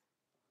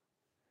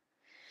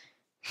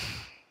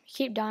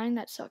 Keep dying,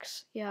 that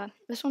sucks. Yeah,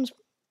 this one's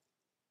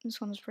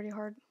pretty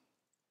hard.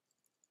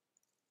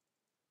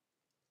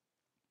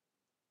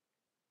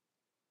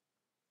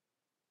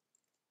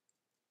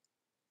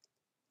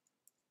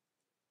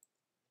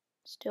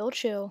 Still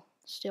chill.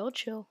 Still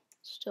chill.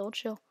 Still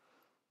chill.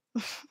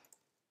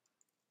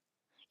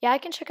 Yeah, I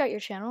can check out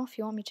your channel if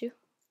you want me to.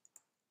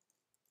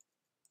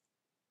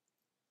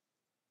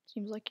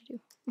 Seems like you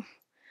do.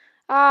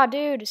 Ah,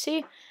 dude,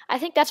 see? I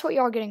think that's what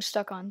y'all are getting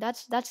stuck on.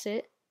 That's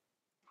it.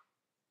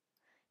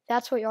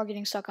 That's what y'all are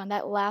getting stuck on.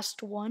 That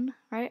last one,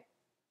 right?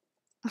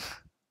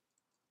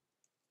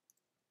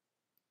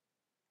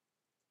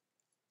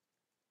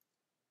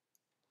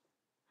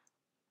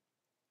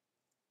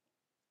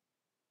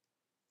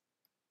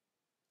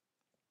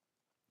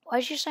 Why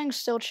is she saying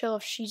still chill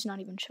if she's not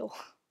even chill?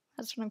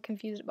 That's what I'm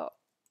confused about.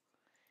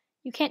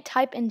 You can't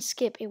type in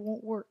skip, it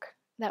won't work.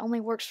 That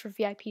only works for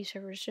VIP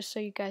servers, just so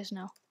you guys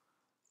know.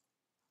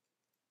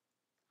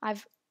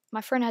 My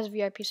friend has a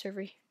VIP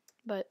server,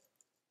 but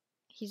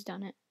he's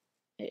done it.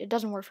 It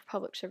doesn't work for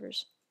public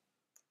servers.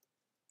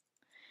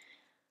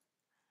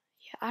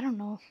 Yeah, I don't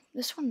know.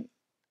 This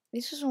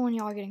is the one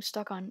y'all are getting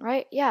stuck on,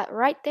 right? Yeah,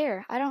 right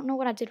there. I don't know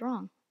what I did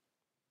wrong.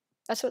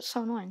 That's what's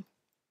so annoying.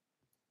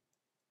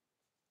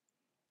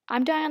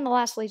 I'm dying on the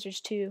last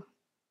lasers too.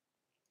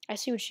 I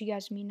see what you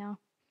guys mean now.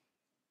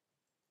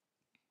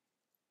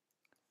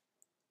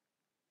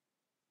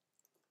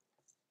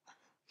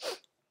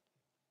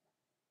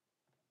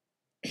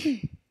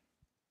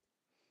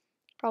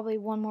 Probably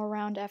one more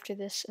round after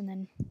this and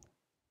then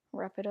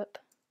wrap it up.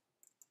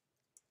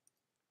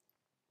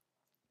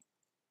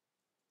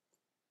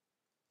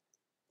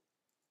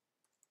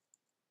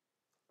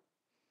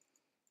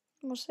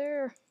 Almost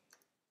there.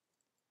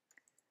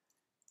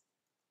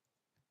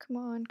 Come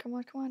on, come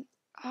on, come on.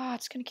 Ah,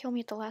 it's gonna kill me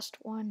at the last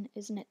one,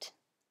 isn't it?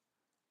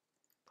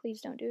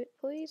 Please don't do it,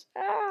 please.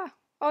 Ah!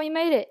 Oh, you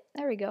made it.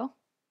 There we go.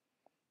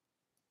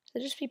 So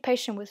just be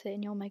patient with it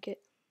and you'll make it,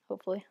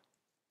 hopefully.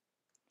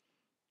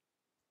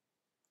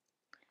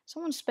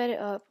 Someone sped it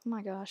up. Oh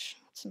my gosh,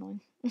 that's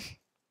annoying.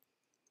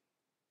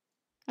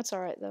 That's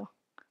alright though.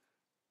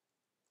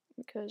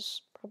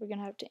 Because probably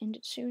gonna have to end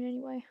it soon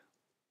anyway.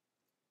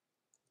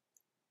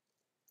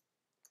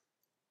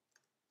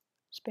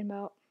 been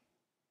about,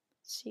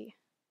 let's see.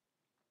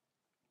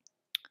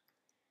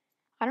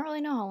 I don't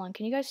really know how long.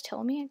 Can you guys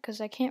tell me? Because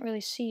I can't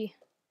really see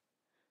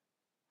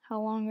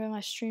how long are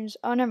my streams.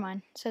 Oh, never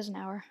mind. It says an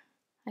hour.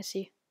 I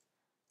see.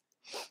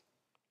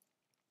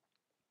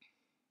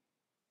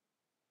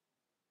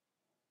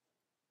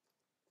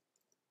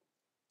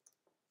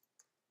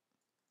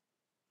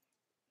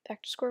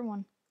 Back to square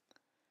one.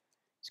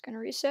 It's gonna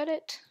reset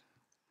it.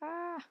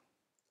 Ah.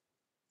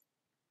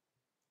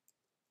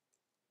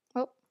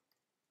 Oh.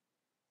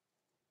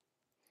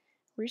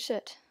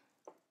 Reset.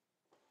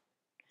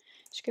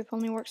 Skip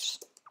only works.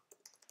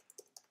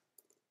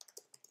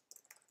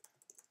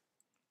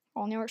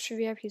 Only works for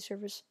VIP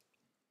servers.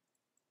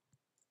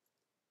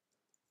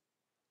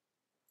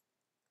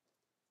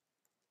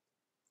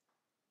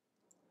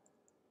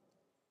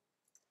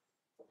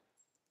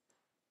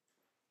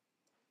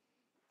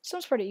 This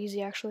one's pretty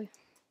easy actually.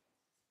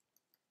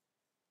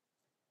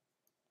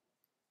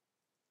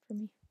 For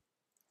me.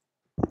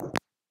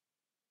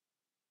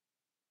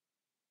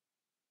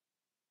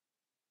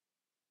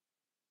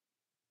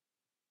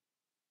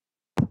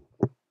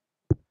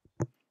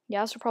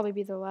 Yeah, this will probably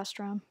be the last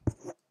round.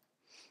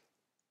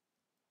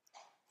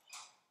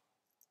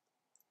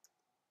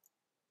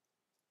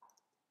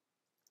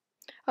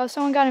 Oh,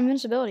 someone got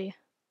invincibility.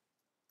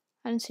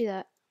 I didn't see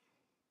that.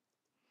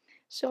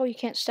 So you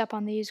can't step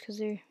on these because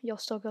you'll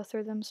still go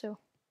through them, so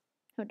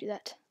don't do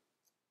that.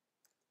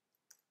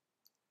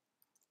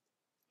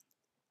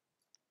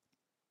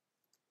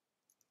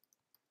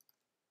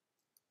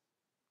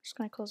 Just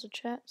gonna close the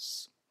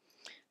chats.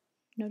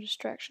 No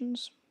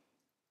distractions.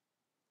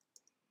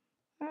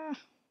 Ah,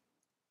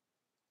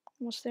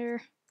 almost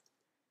there.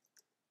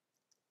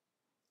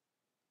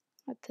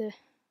 At the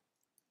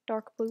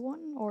dark blue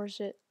one, or is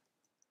it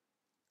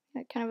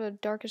kind of a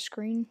darkest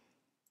green?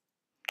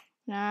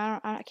 Nah,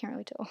 I can't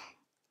really tell.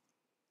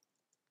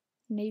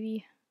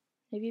 Navy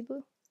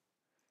blue.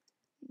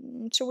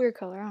 It's a weird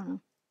color. I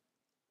don't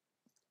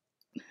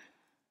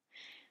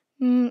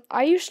know.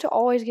 I used to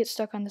always get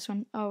stuck on this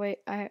one. Oh wait,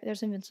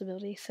 there's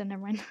invincibility, so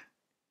never mind.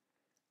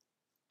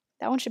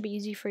 That one should be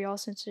easy for y'all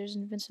since there's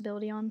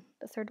invincibility on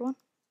the third one.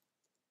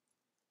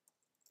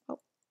 Oh.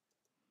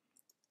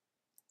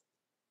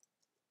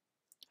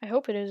 I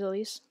hope it is at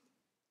least.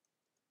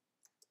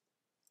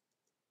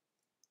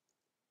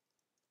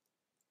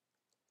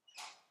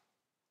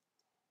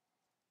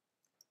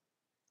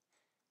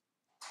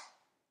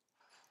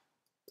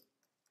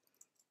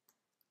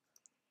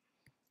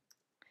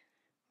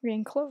 We're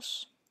getting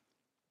close.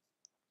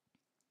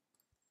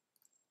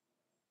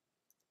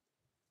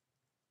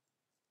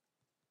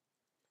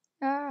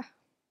 Ah.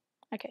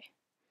 Okay.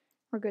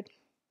 We're good.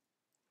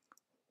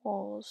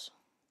 Walls.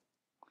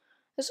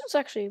 This one's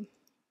actually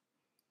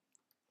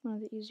one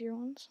of the easier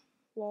ones.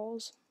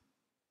 Walls.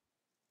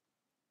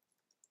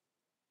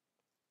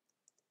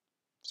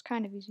 It's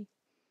kind of easy.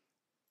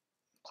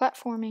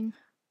 Platforming.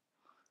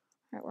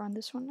 Alright, we're on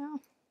this one now.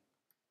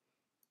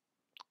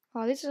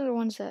 Oh, these are the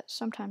ones that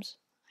sometimes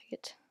I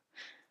get.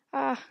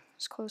 Ah,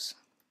 it's close.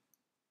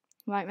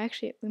 We might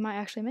actually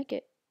make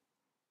it.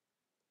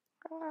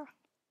 Ah.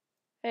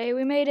 Hey,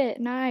 we made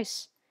it.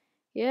 Nice.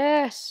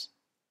 Yes.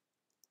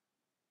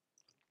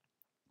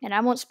 And I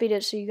won't speed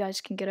it so you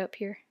guys can get up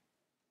here.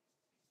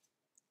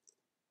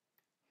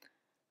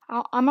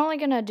 I'm only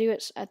going to do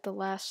it at the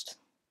last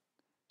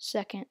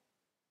second,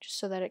 just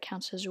so that it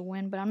counts as a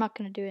win, but I'm not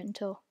going to do it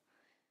until,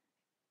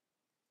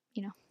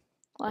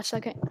 last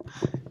second,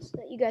 so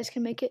that you guys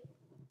can make it.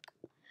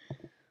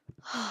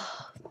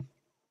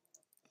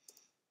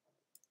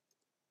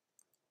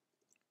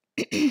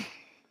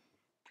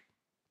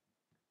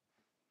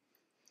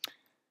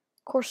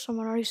 Of course,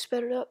 someone already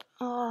sped it up.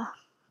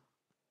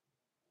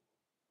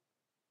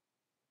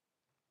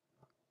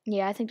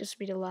 Yeah, I think this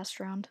will be the last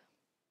round.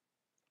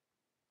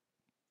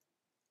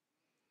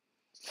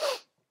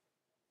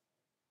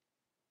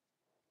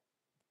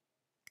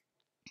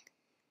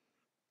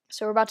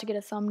 So we're about to get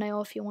a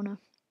thumbnail if you want to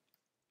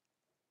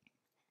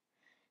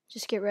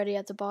just get ready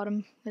at the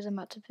bottom, because I'm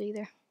about to be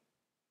there.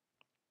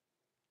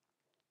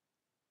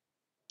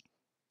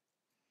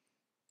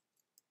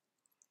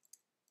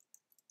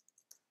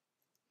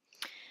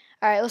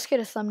 Alright, let's get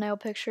a thumbnail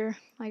picture,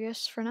 I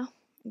guess, for now.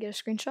 Get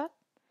a screenshot.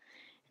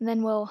 And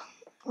then we'll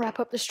wrap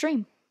up the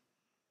stream.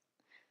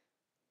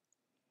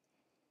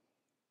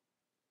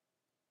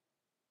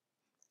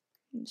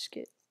 Just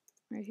get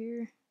right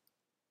here.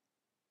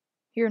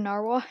 Here,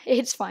 narwhal.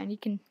 It's fine. You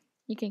can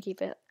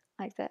keep it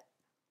like that.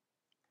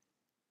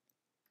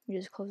 We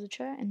just close the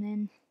chat and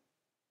then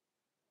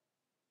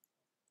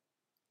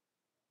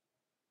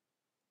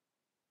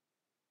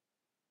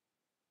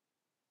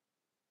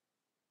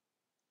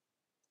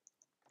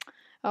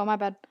oh, my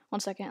bad. 1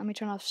 second. Let me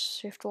turn off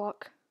shift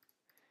lock.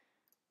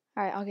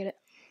 Alright, I'll get it.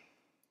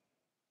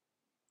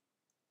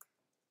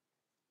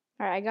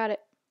 Alright, I got it.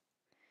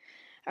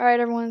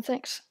 Alright, everyone.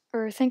 Thanks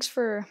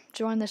for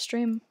joining the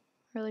stream.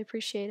 Really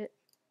appreciate it.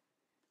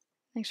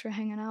 Thanks for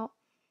hanging out.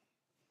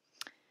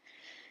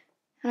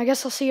 And I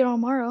guess I'll see you all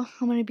tomorrow.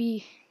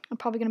 I'm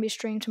probably gonna be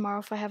streaming tomorrow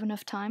if I have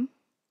enough time.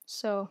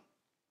 So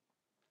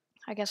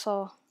I guess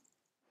I'll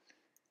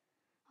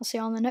see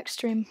you on the next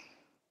stream.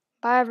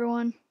 Bye,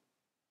 everyone.